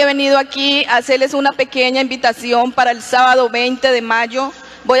eso hoy he venido aquí a hacerles una pequeña invitación para el sábado 20 de mayo.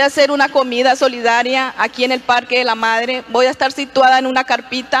 Voy a hacer una comida solidaria aquí en el Parque de la Madre. Voy a estar situada en una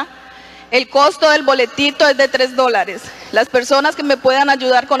carpita. El costo del boletito es de $3. Las personas que me puedan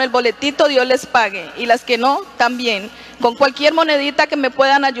ayudar con el boletito, Dios les pague. Y las que no, también. Con cualquier monedita que me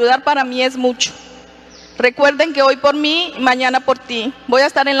puedan ayudar, para mí es mucho. Recuerden que hoy por mí, mañana por ti. Voy a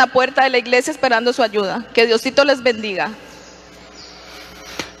estar en la puerta de la iglesia esperando su ayuda. Que Diosito les bendiga.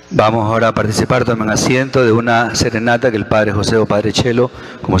 Vamos ahora a participar, tomen asiento, de una serenata que el Padre José o Padre Chelo,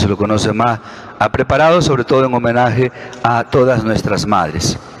 como se lo conoce más, ha preparado, sobre todo en homenaje a todas nuestras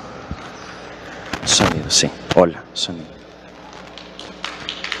madres. Sonido, sí. Hola, sonido.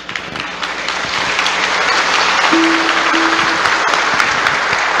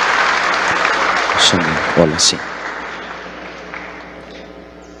 Sonido, hola, sí.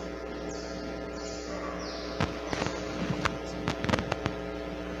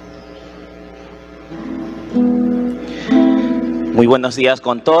 Muy buenos días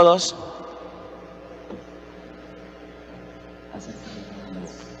con todos.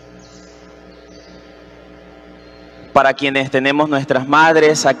 Para quienes tenemos nuestras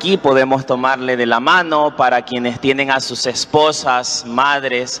madres aquí, podemos tomarle de la mano. Para quienes tienen a sus esposas,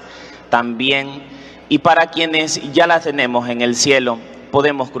 madres, también. Y para quienes ya las tenemos en el cielo,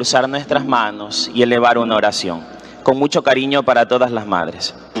 podemos cruzar nuestras manos y elevar una oración. Con mucho cariño para todas las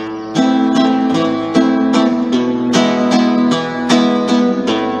madres.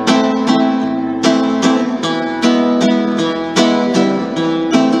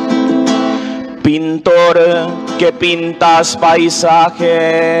 Pintor que pintas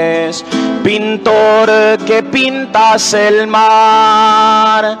paisajes, pintor que pintas el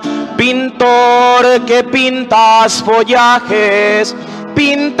mar, pintor que pintas follajes,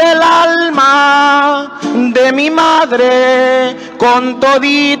 pinta el alma de mi madre con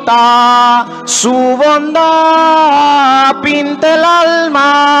todita su bondad, pinta el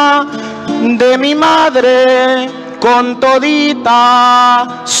alma de mi madre con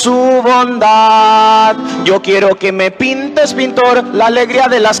todita su bondad. Yo quiero que me pintes, pintor, la alegría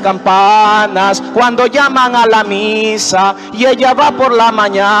de las campanas cuando llaman a la misa y ella va por la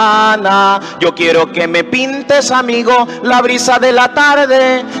mañana. Yo quiero que me pintes, amigo, la brisa de la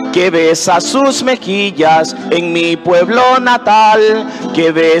tarde que besa sus mejillas en mi pueblo natal,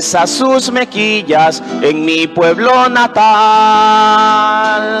 que besa sus mejillas en mi pueblo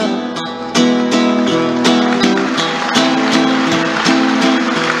natal.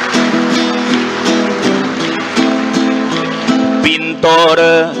 Pintor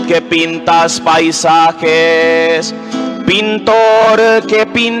que pintas paisajes, pintor que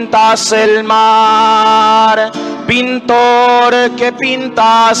pintas el mar, pintor que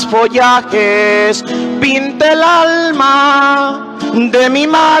pintas follajes, pinta el alma de mi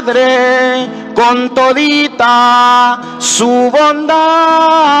madre con todita su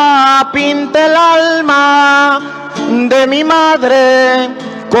bondad. Pinta el alma de mi madre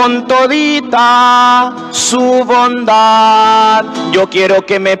con todita su bondad. Yo quiero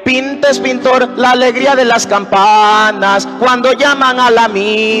que me pintes, pintor, la alegría de las campanas cuando llaman a la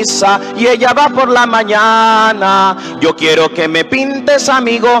misa y ella va por la mañana. Yo quiero que me pintes,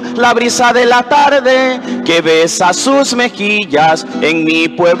 amigo, la brisa de la tarde que besa sus mejillas en mi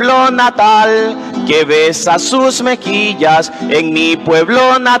pueblo natal, que besa sus mejillas en mi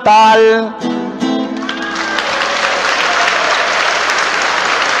pueblo natal.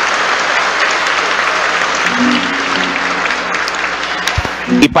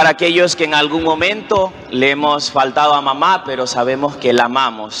 Y para aquellos que en algún momento le hemos faltado a mamá, pero sabemos que la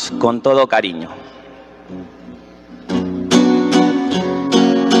amamos con todo cariño.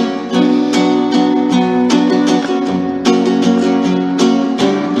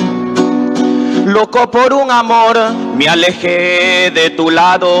 Loco por un amor, me alejé de tu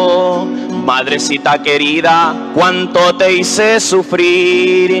lado. Madrecita querida, cuánto te hice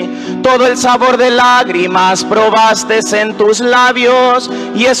sufrir. Todo el sabor de lágrimas probaste en tus labios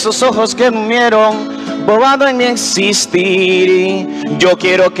y esos ojos que murieron bobado en mi existir. Yo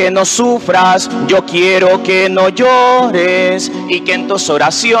quiero que no sufras, yo quiero que no llores y que en tus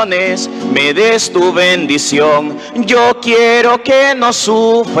oraciones me des tu bendición. Yo quiero que no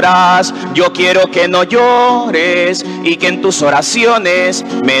sufras, yo quiero que no llores y que en tus oraciones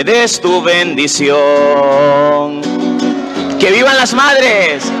me des tu bendición. ¡Que vivan las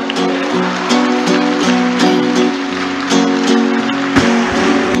madres!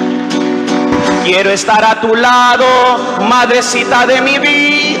 Quiero estar a tu lado, madrecita de mi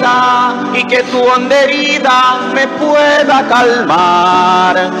vida, y que tu honda herida me pueda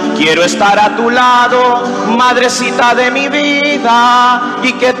calmar. Quiero estar a tu lado, madrecita de mi vida,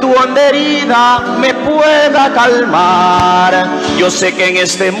 y que tu honda herida me pueda calmar. Yo sé que en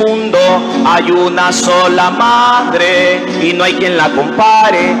este mundo hay una sola madre y no hay quien la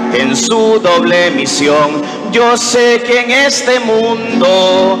compare en su doble misión. Yo sé que en este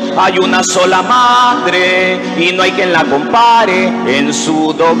mundo hay una sola madre y no hay quien la compare en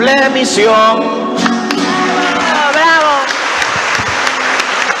su doble misión. ¡Bravo!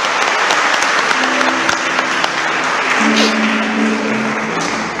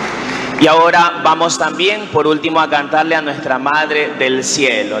 Y ahora vamos también, por último, a cantarle a nuestra Madre del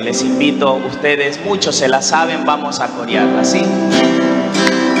Cielo. Les invito, ustedes muchos se la saben, vamos a corearla, ¿sí?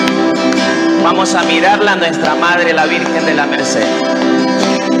 Vamos a mirarla a nuestra Madre, la Virgen de la Merced.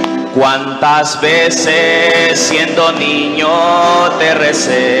 Cuántas veces siendo niño te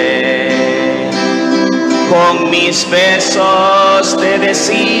recé, con mis besos te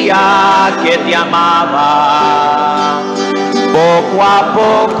decía que te amaba. Poco a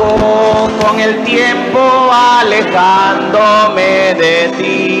poco, con el tiempo alejándome de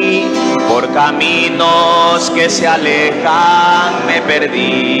ti, por caminos que se alejan me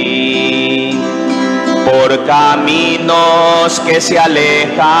perdí. Por caminos que se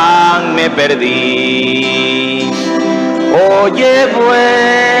alejan me perdí. Hoy he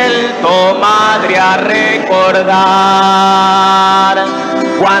vuelto, madre, a recordar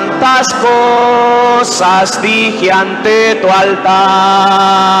cuántas cosas dije ante tu altar,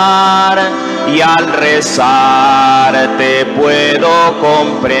 y al rezar te puedo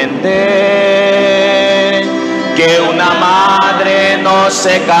comprender que una madre no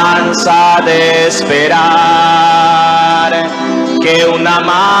se cansa de esperar, que una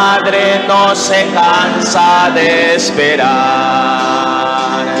madre no se cansa de esperar.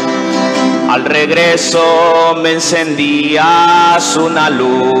 Al regreso me encendías una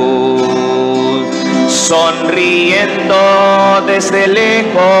luz, sonriendo desde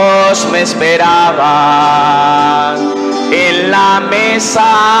lejos me esperabas. En la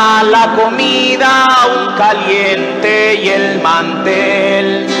mesa la comida aún caliente y el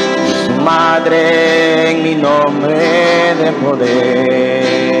mantel, madre en mi nombre de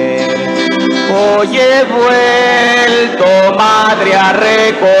poder. Hoy he vuelto, madre, a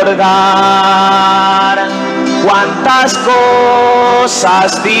recordar cuántas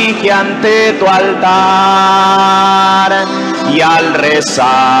cosas dije ante tu altar, y al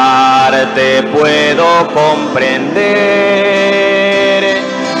rezar te puedo comprender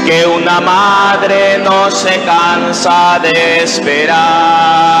que una madre no se cansa de esperar,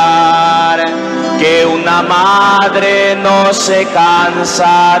 que una madre no se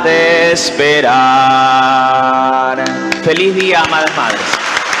cansa de esperar. Feliz día, amadas madres.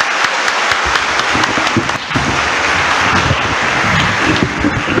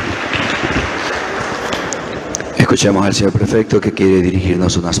 Escuchemos al señor prefecto que quiere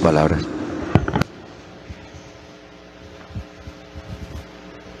dirigirnos unas palabras.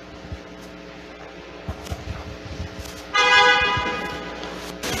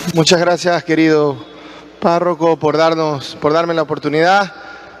 Muchas gracias, querido párroco, por darme la oportunidad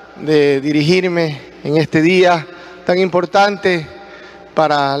de dirigirme en este día tan importante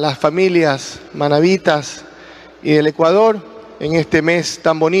para las familias manavitas y del Ecuador, en este mes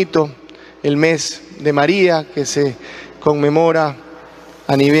tan bonito, el mes de María, que se conmemora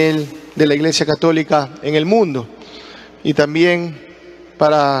a nivel de la Iglesia Católica en el mundo, y también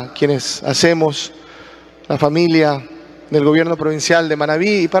para quienes hacemos la familia del gobierno provincial de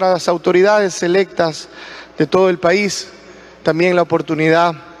Manabí y para las autoridades electas de todo el país, también la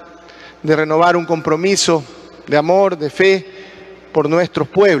oportunidad de renovar un compromiso de amor, de fe por nuestros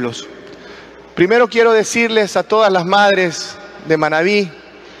pueblos. Primero quiero decirles a todas las madres de Manabí,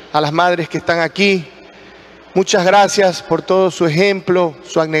 a las madres que están aquí, muchas gracias por todo su ejemplo,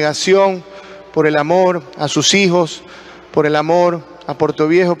 su abnegación, por el amor a sus hijos, por el amor a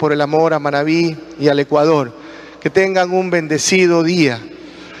Portoviejo, por el amor a Manabí y al Ecuador. Que tengan un bendecido día.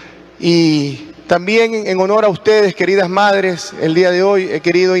 Y también en honor a ustedes, queridas madres, el día de hoy he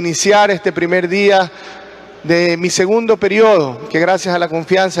querido iniciar este primer día de mi segundo periodo, que gracias a la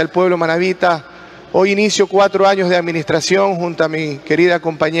confianza del pueblo manabita, hoy inicio 4 años de administración junto a mi querida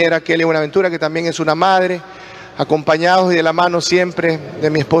compañera Caeli Buenaventura, que también es una madre, acompañados y de la mano siempre de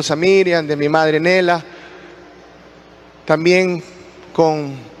mi esposa Miriam, de mi madre Nela, también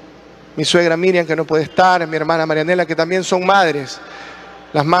con mi suegra Miriam, que no puede estar, mi hermana Marianela, que también son madres,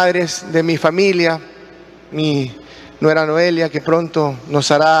 las madres de mi familia, mi nuera Noelia, que pronto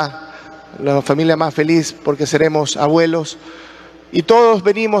nos hará la familia más feliz porque seremos abuelos, y todos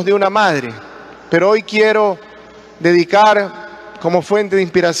venimos de una madre, pero hoy quiero dedicar como fuente de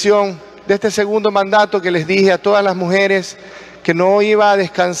inspiración de este segundo mandato que les dije a todas las mujeres que no iba a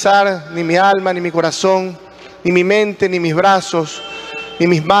descansar ni mi alma, ni mi corazón, ni mi mente, ni mis brazos, ni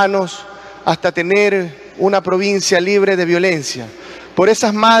mis manos, hasta tener una provincia libre de violencia. Por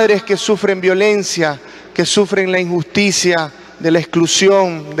esas madres que sufren violencia, que sufren la injusticia, de la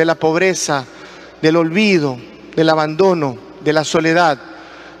exclusión, de la pobreza, del olvido, del abandono, de la soledad.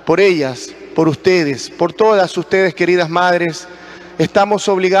 Por ellas, por ustedes, por todas ustedes, queridas madres, estamos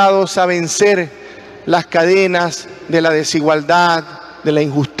obligados a vencer las cadenas de la desigualdad, de la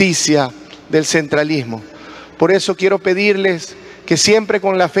injusticia, del centralismo. Por eso quiero pedirles que siempre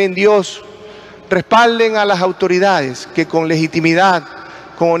con la fe en Dios respalden a las autoridades, que con legitimidad,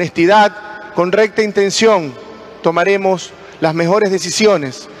 con honestidad, con recta intención tomaremos las mejores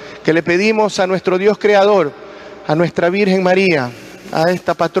decisiones, que le pedimos a nuestro Dios Creador, a nuestra Virgen María, a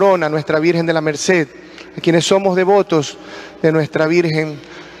esta patrona, a nuestra Virgen de la Merced, a quienes somos devotos de nuestra Virgen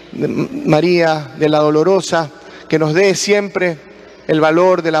María de la Dolorosa, que nos dé siempre el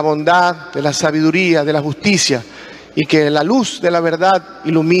valor de la bondad, de la sabiduría, de la justicia, y que la luz de la verdad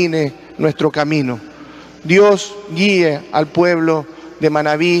ilumine nuestro camino. Dios guíe al pueblo de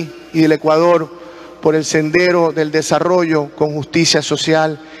Manabí y del Ecuador por el sendero del desarrollo con justicia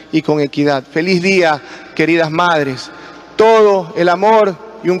social y con equidad. Feliz día, queridas madres. Todo el amor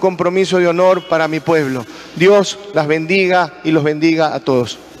y un compromiso de honor para mi pueblo. Dios las bendiga y los bendiga a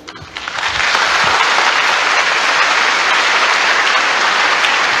todos.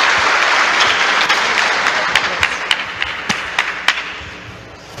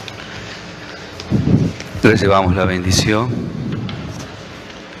 Recibamos la bendición.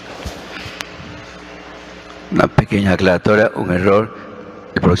 Una pequeña aclaratoria, un error.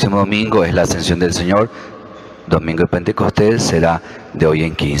 El próximo domingo es la Ascensión del Señor. Domingo de Pentecostés será de hoy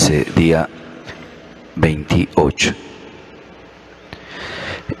en 15, día 28.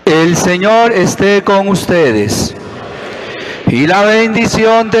 El Señor esté con ustedes. Y la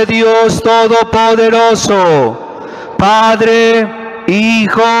bendición de Dios Todopoderoso, Padre,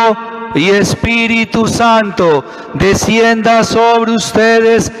 Hijo y Espíritu Santo, descienda sobre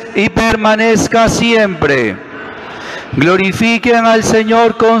ustedes y permanezca siempre. Glorifiquen al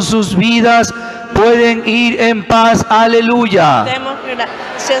Señor con sus vidas, pueden ir en paz, aleluya. Demos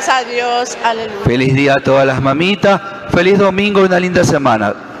gracias a Dios, aleluya. Feliz día a todas las mamitas, feliz domingo y una linda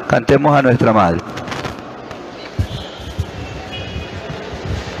semana. Cantemos a nuestra Madre.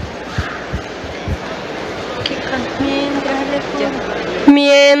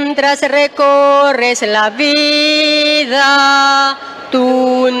 Mientras recorres la vida,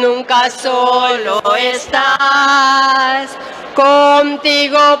 tú nunca solo estás.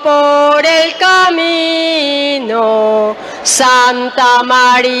 Contigo por el camino, Santa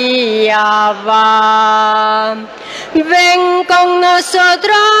María va. ven con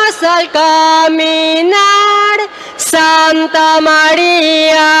nosotros al caminar. Santa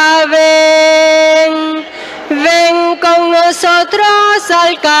María, ven, ven con nosotros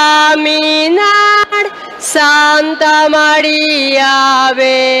al caminar. Santa María,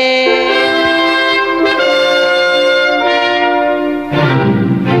 ven.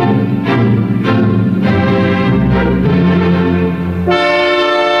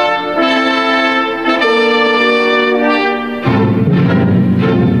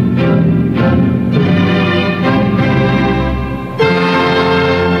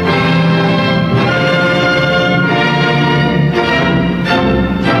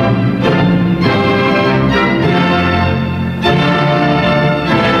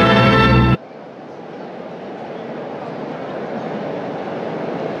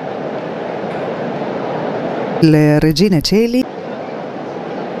 La Regina Caeli.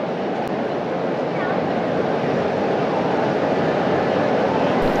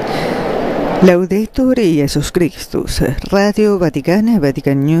 Laudetur Jesus Christus. Radio Vaticana,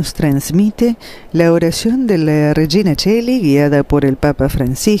 Vatican News transmite la oración de la Regina Caeli guiada por el Papa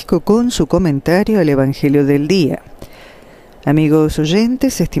Francisco con su comentario al Evangelio del día. Amigos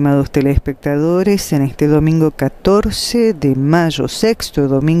oyentes, estimados telespectadores, en este domingo 14 de mayo, sexto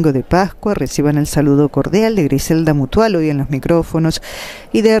domingo de Pascua, reciban el saludo cordial de Griselda Mutual hoy en los micrófonos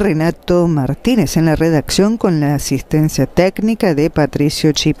y de Renato Martínez en la redacción con la asistencia técnica de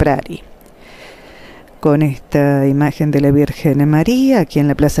Patricio Ciprari. Con esta imagen de la Virgen María, aquí en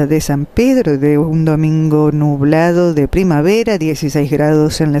la Plaza de San Pedro, de un domingo nublado de primavera, 16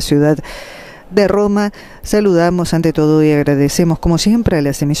 grados en la ciudad de Roma, saludamos ante todo y agradecemos como siempre a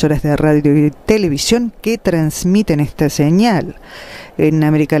las emisoras de radio y televisión que transmiten esta señal. En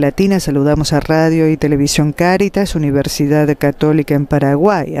América Latina saludamos a Radio y Televisión Cáritas, Universidad Católica en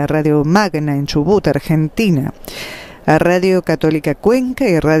Paraguay, a Radio Magna en Chubut, Argentina, a Radio Católica Cuenca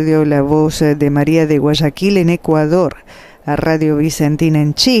y Radio La Voz de María de Guayaquil en Ecuador, a Radio Vicentina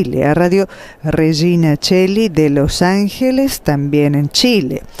en Chile, a Radio Regina Caeli de Los Ángeles también en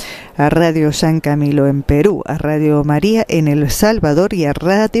Chile, a Radio San Camilo en Perú, a Radio María en El Salvador y a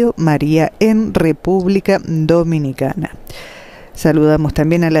Radio María en República Dominicana. Saludamos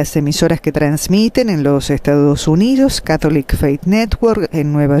también a las emisoras que transmiten en los Estados Unidos, Catholic Faith Network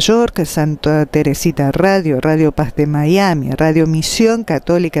en Nueva York, Santa Teresita Radio, Radio Paz de Miami, Radio Misión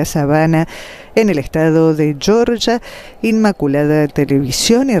Católica Savannah en el estado de Georgia, Inmaculada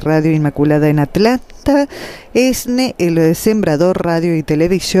Televisión y Radio Inmaculada en Atlanta, ESNE, El Sembrador Radio y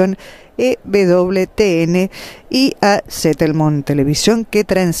Televisión, EWTN y a Setelmont Televisión que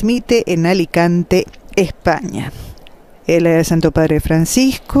transmite en Alicante, España. El Santo Padre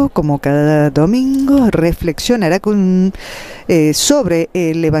Francisco, como cada domingo, reflexionará sobre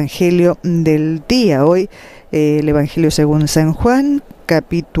el Evangelio del día. Hoy, el Evangelio según San Juan,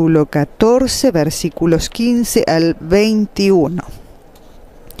 capítulo 14, versículos 15 al 21.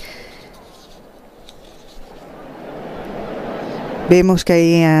 Vemos que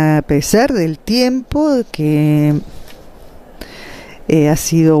ahí, a pesar del tiempo que ha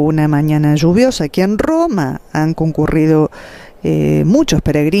sido una mañana lluviosa aquí en Roma, han concurrido muchos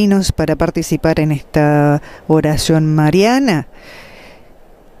peregrinos para participar en esta oración mariana.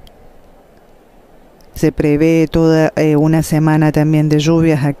 Se prevé toda una semana también de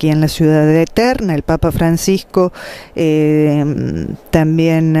lluvias aquí en la ciudad eterna. El Papa Francisco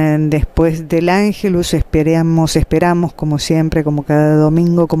también después del Ángelus esperamos como siempre, como cada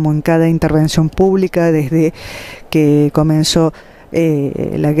domingo, como en cada intervención pública desde que comenzó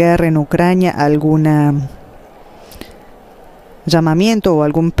la guerra en Ucrania, algún llamamiento o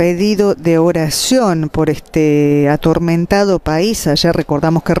algún pedido de oración por este atormentado país. Ayer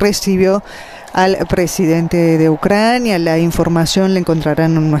recordamos que recibió al presidente de Ucrania. La información la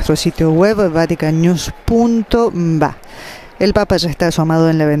encontrarán en nuestro sitio web vaticannews.va. El Papa ya está asomado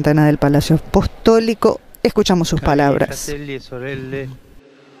en la ventana del Palacio Apostólico. Escuchamos sus palabras.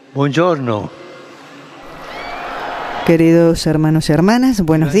 Buongiorno. Queridos hermanos y hermanas,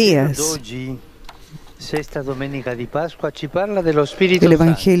 buenos días. El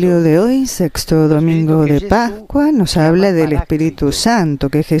Evangelio de hoy, sexto domingo de Pascua, nos habla del Espíritu Santo,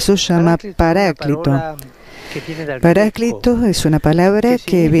 que Jesús llama Paráclito. Paráclito es una palabra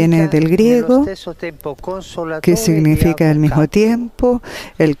que viene del griego, que significa al mismo tiempo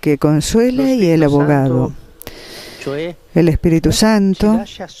el que consuela y el abogado. El Espíritu Santo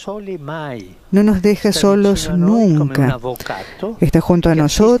no nos deja solos nunca. Está junto a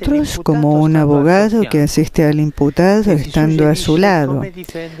nosotros como un abogado que asiste al imputado estando a su lado.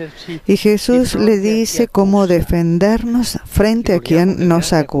 Y Jesús le dice cómo defendernos frente a quien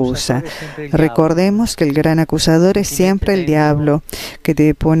nos acusa. Recordemos que el gran acusador es siempre el diablo, que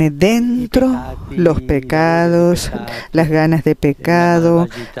te pone dentro los pecados, las ganas de pecado,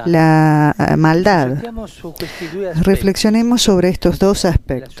 la maldad. Reflexionemos sobre estos dos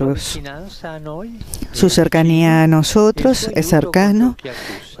aspectos. Su cercanía a nosotros es cercano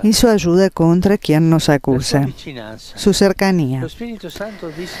y su ayuda contra quien nos acusa. Su cercanía.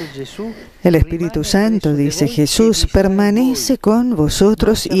 El Espíritu Santo, dice Jesús, permanece con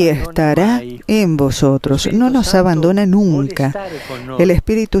vosotros y estará en vosotros. No nos abandona nunca. El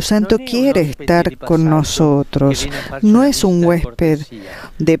Espíritu Santo quiere estar con nosotros. No es un huésped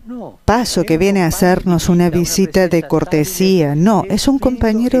de paso que viene a hacernos una visita de cortesía. No, es un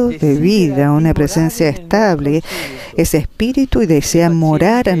compañero de vida, una presencia estable. Es espíritu y desea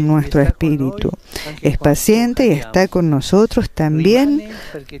morar en nuestro espíritu. Es paciente y está con nosotros también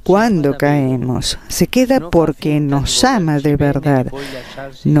cuando caemos. Se queda porque nos ama de verdad.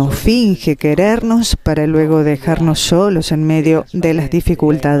 No finge querernos para luego dejarnos solos en medio de las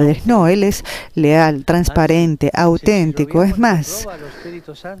dificultades. No, Él es leal, transparente, auténtico. Es más,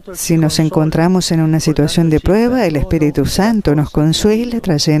 si nos encontramos en una situación de prueba, el Espíritu Santo nos consuela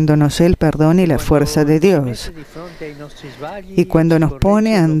trayéndonos el perdón y la fuerza de Dios. Y cuando nos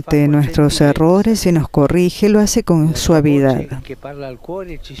pone ante nuestros errores y nos corrige, lo hace con suavidad.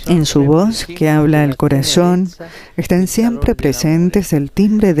 En su voz, que habla al corazón, están siempre presentes el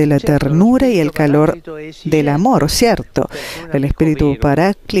timbre de la ternura y el calor del amor, ¿cierto? El Espíritu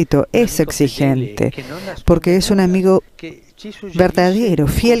Paráclito es exigente, porque es un amigo verdadero,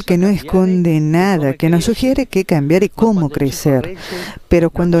 fiel, que no esconde nada, que nos sugiere qué cambiar y cómo crecer. Pero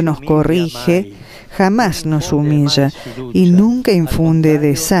cuando nos corrige, jamás nos humilla y nunca infunde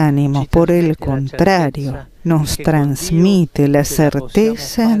desánimo. Por el contrario, nos transmite la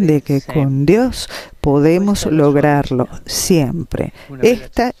certeza de que con Dios podemos lograrlo siempre.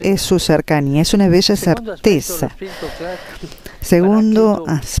 Esta es su cercanía, es una bella certeza. Segundo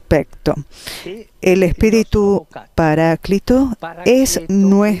aspecto, el Espíritu Paráclito es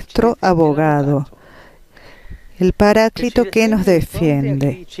nuestro abogado. El Paráclito que nos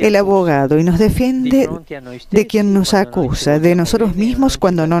defiende, el abogado, y nos defiende de quien nos acusa, de nosotros mismos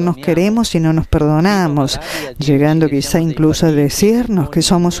cuando no nos queremos y no nos perdonamos, llegando quizá incluso a decirnos que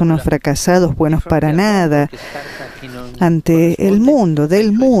somos unos fracasados buenos para nada, ante el mundo,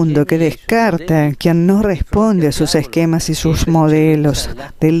 del mundo que descarta, quien no responde a sus esquemas y sus modelos,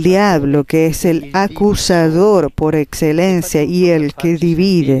 del diablo que es el acusador por excelencia y el que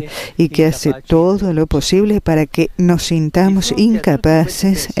divide y que hace todo lo posible para que nos sintamos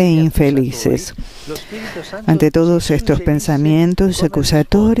incapaces e infelices. Ante todos estos pensamientos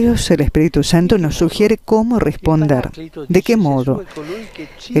acusatorios, el Espíritu Santo nos sugiere cómo responder. ¿De qué modo?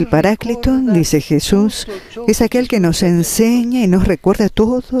 El Paráclito, dice Jesús, es aquel que nos enseña y nos recuerda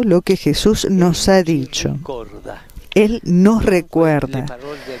todo lo que Jesús nos ha dicho. Él nos recuerda,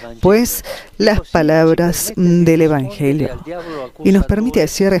 pues, las palabras del Evangelio y nos permite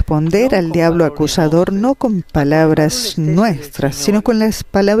así responder al diablo acusador no con palabras nuestras, sino con las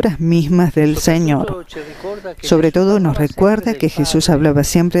palabras mismas del Señor. Sobre todo nos recuerda que Jesús hablaba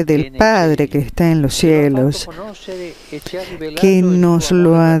siempre del Padre que está en los cielos, que nos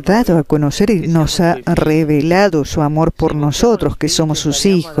lo ha dado a conocer y nos ha revelado su amor por nosotros, que somos sus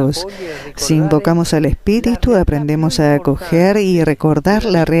hijos. Si invocamos al Espíritu, aprendemos a acoger y recordar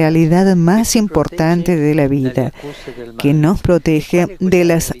la realidad más importante de la vida, que nos protege de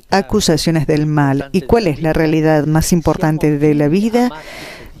las acusaciones del mal. ¿Y cuál es la realidad más importante de la vida?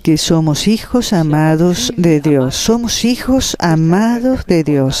 Que somos hijos amados de Dios. Somos hijos amados de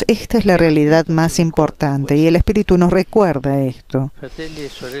Dios. Esta es la realidad más importante y el Espíritu nos recuerda esto.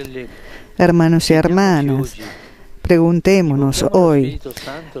 Hermanos y hermanas, preguntémonos hoy,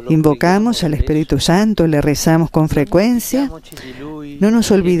 ¿invocamos al Espíritu Santo? ¿Le rezamos con frecuencia? No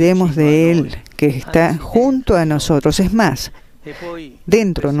nos olvidemos de Él, que está junto a nosotros, es más,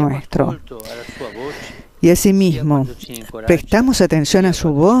 dentro nuestro. Y asimismo, prestamos atención a su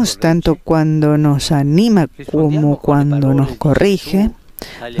voz, tanto cuando nos anima como cuando nos corrige.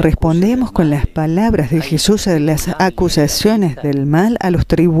 Respondemos con las palabras de Jesús a las acusaciones del mal, a los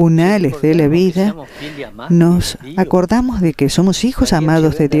tribunales de la vida. Nos acordamos de que somos hijos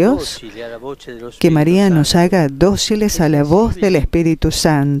amados de Dios, que María nos haga dóciles a la voz del Espíritu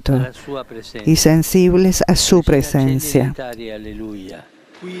Santo y sensibles a su presencia.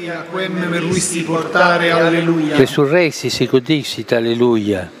 Quia quem meruisti portare, alleluia. Resurrexit sicut dixit,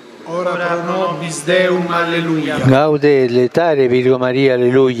 alleluia. Ora pro nobis Deum, alleluia. Gaude et letare Virgo Maria,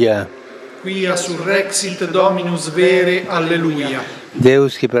 alleluia. Quia surrexit Dominus vere, alleluia.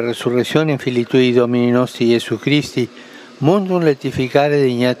 Deus che per resurrezione Filii Tui Domini nostri Iesu Christi mundum letificare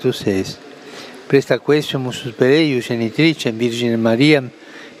dignatus est. Presta quesumus per eius genitricem Virgine Maria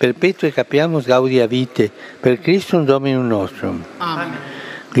perpetue capiamus gaudia vitae per Christum Dominum nostrum. Amen.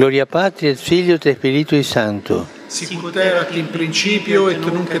 Gloria Patri et Filio et Spiritui Sancto. Sicut erat in principio et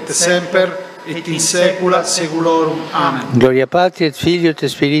nunc et semper et in saecula saeculorum. Amen. Gloria Patri et Filio et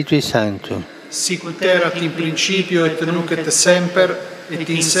Spiritui Sancto. Sicut erat in principio et nunc et semper et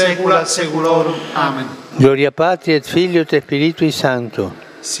in saecula saeculorum. Amen. Gloria Patri et Filio et Spiritui Sancto.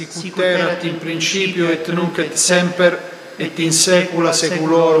 Sicut erat in principio et nunc et semper et in saecula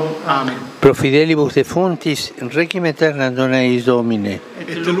saeculorum. Amen. Pro fidelibus defuntis, requiem aeternam dona eis Domine.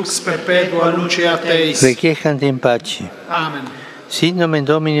 Et lux perpetua luceat eis. Requiescant in pace. Amen. Sit nomen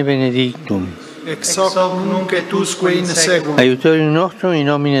Domini benedictum. Ex hoc nunc et usque in seculum. Aiutorium nostrum in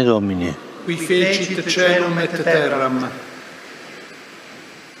nomine Domini. Qui fecit caelum et terram.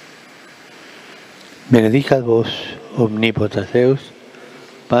 Benedicat vos, omnipotent Deus,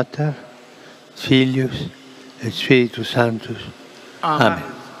 Pater, Filius, et Spiritus Sanctus.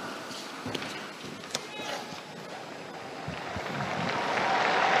 Amen.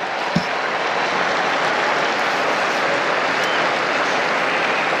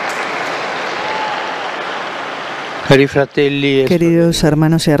 Queridos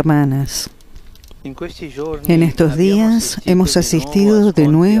hermanos y hermanas, en estos días hemos asistido de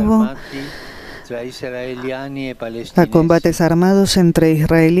nuevo a combates armados entre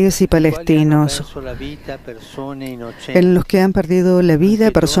israelíes y palestinos, en los que han perdido la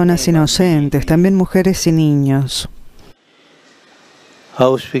vida personas inocentes, también mujeres y niños.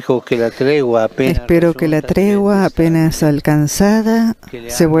 Espero que la tregua apenas alcanzada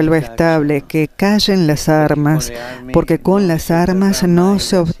se vuelva estable, que callen las armas, porque con las armas no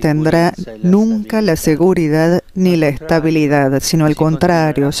se obtendrá nunca la seguridad ni la estabilidad, sino al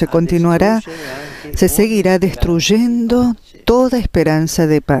contrario, se seguirá destruyendo toda esperanza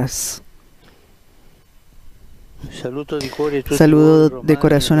de paz. Saludo de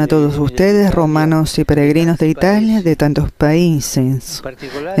corazón a todos ustedes, romanos y peregrinos de Italia, de tantos países,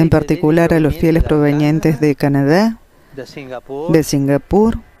 en particular a los fieles provenientes de Canadá, de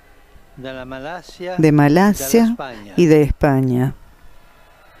Singapur, de Malasia y de España.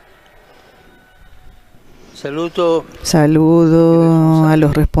 Saludo a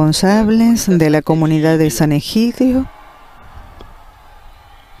los responsables de la comunidad de San Egidio,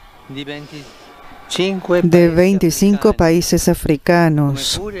 de 25 países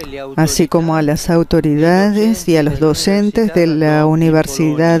africanos, así como a las autoridades y a los docentes de la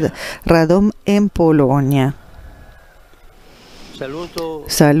Universidad Radom en Polonia.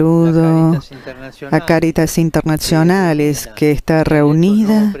 Saludo a Caritas Internacionales, que está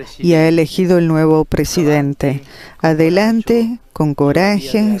reunida y ha elegido el nuevo presidente. Adelante, con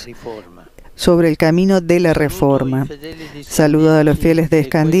coraje, sobre el camino de la reforma. Saludo a los fieles de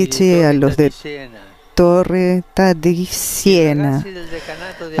Scandici, a los de Torre di Siena,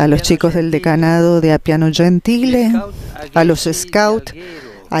 a los chicos del decanato de Appiano Gentile, a los scouts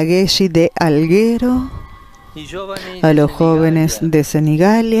Aguesci de Alghero, a los jóvenes de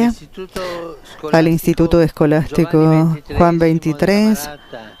Senigallia, al Instituto Escolástico Juan 23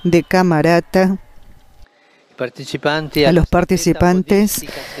 de Camarata, a los participantes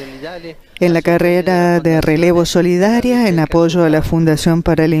en la carrera de relevo solidaria en apoyo a la Fundación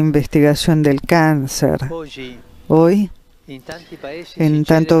para la Investigación del Cáncer. Hoy, en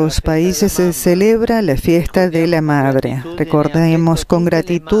tantos países se celebra la fiesta de la Madre. Recordemos con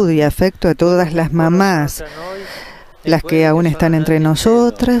gratitud y afecto a todas las mamás, las que aún están entre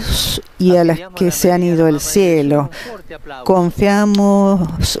nosotras y a las que se han ido al cielo.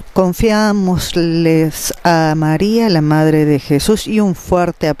 Confiámosles a María, la Madre de Jesús, y un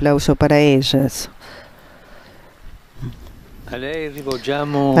fuerte aplauso para ellas.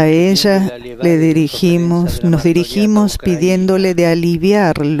 A ella nos dirigimos pidiéndole de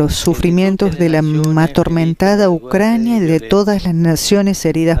aliviar los sufrimientos de la atormentada Ucrania y de todas las naciones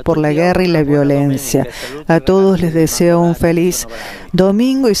heridas por la guerra y la violencia. A todos les deseo un feliz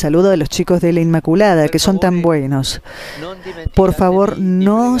domingo y saludo a los chicos de la Inmaculada, que son tan buenos. Por favor,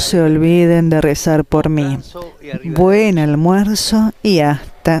 no se olviden de rezar por mí. Buen almuerzo y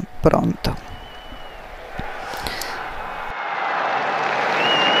hasta pronto.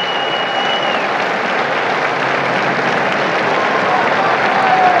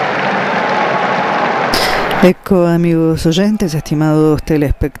 Ecco, amigos oyentes, estimados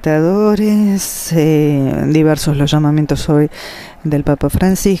telespectadores, diversos los llamamientos hoy del Papa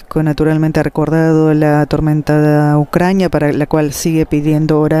Francisco. Naturalmente ha recordado la atormentada Ucrania, para la cual sigue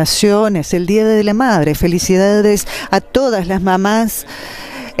pidiendo oraciones. El Día de la Madre, felicidades a todas las mamás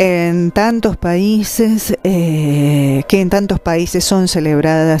en tantos países, que en tantos países son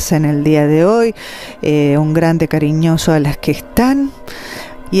celebradas en el día de hoy. Un grande cariñoso a las que están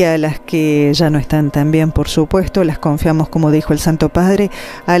y a las que ya no están también, por supuesto. Las confiamos, como dijo el Santo Padre,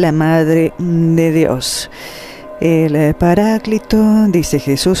 a la Madre de Dios. El Paráclito, dice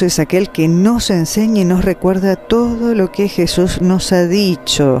Jesús, es aquel que nos enseña y nos recuerda todo lo que Jesús nos ha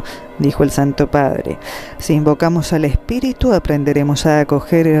dicho, dijo el Santo Padre. Si invocamos al Espíritu, aprenderemos a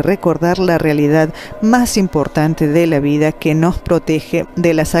acoger y recordar la realidad más importante de la vida, que nos protege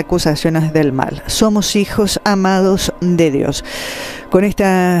de las acusaciones del mal. Somos hijos amados de Dios. Con este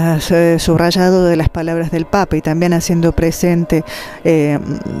subrayado de las palabras del Papa, y también haciendo presente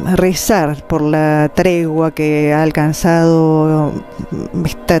rezar por la tregua que ha alcanzado,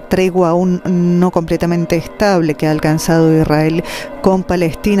 esta tregua aún no completamente estable que ha alcanzado Israel con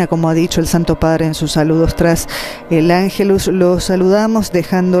Palestina, como ha dicho el Santo Padre en sus saludos tras el Ángelus. Los saludamos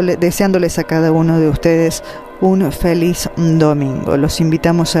deseándoles a cada uno de ustedes un feliz domingo. Los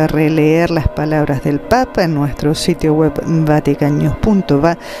invitamos a releer las palabras del Papa en nuestro sitio web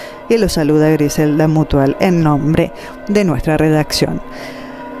vaticannews.va, y los saluda Griselda Mutual en nombre de nuestra redacción.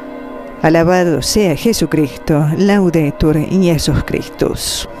 Alabado sea Jesucristo, Laudetur Jesus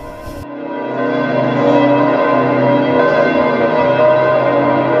Christus.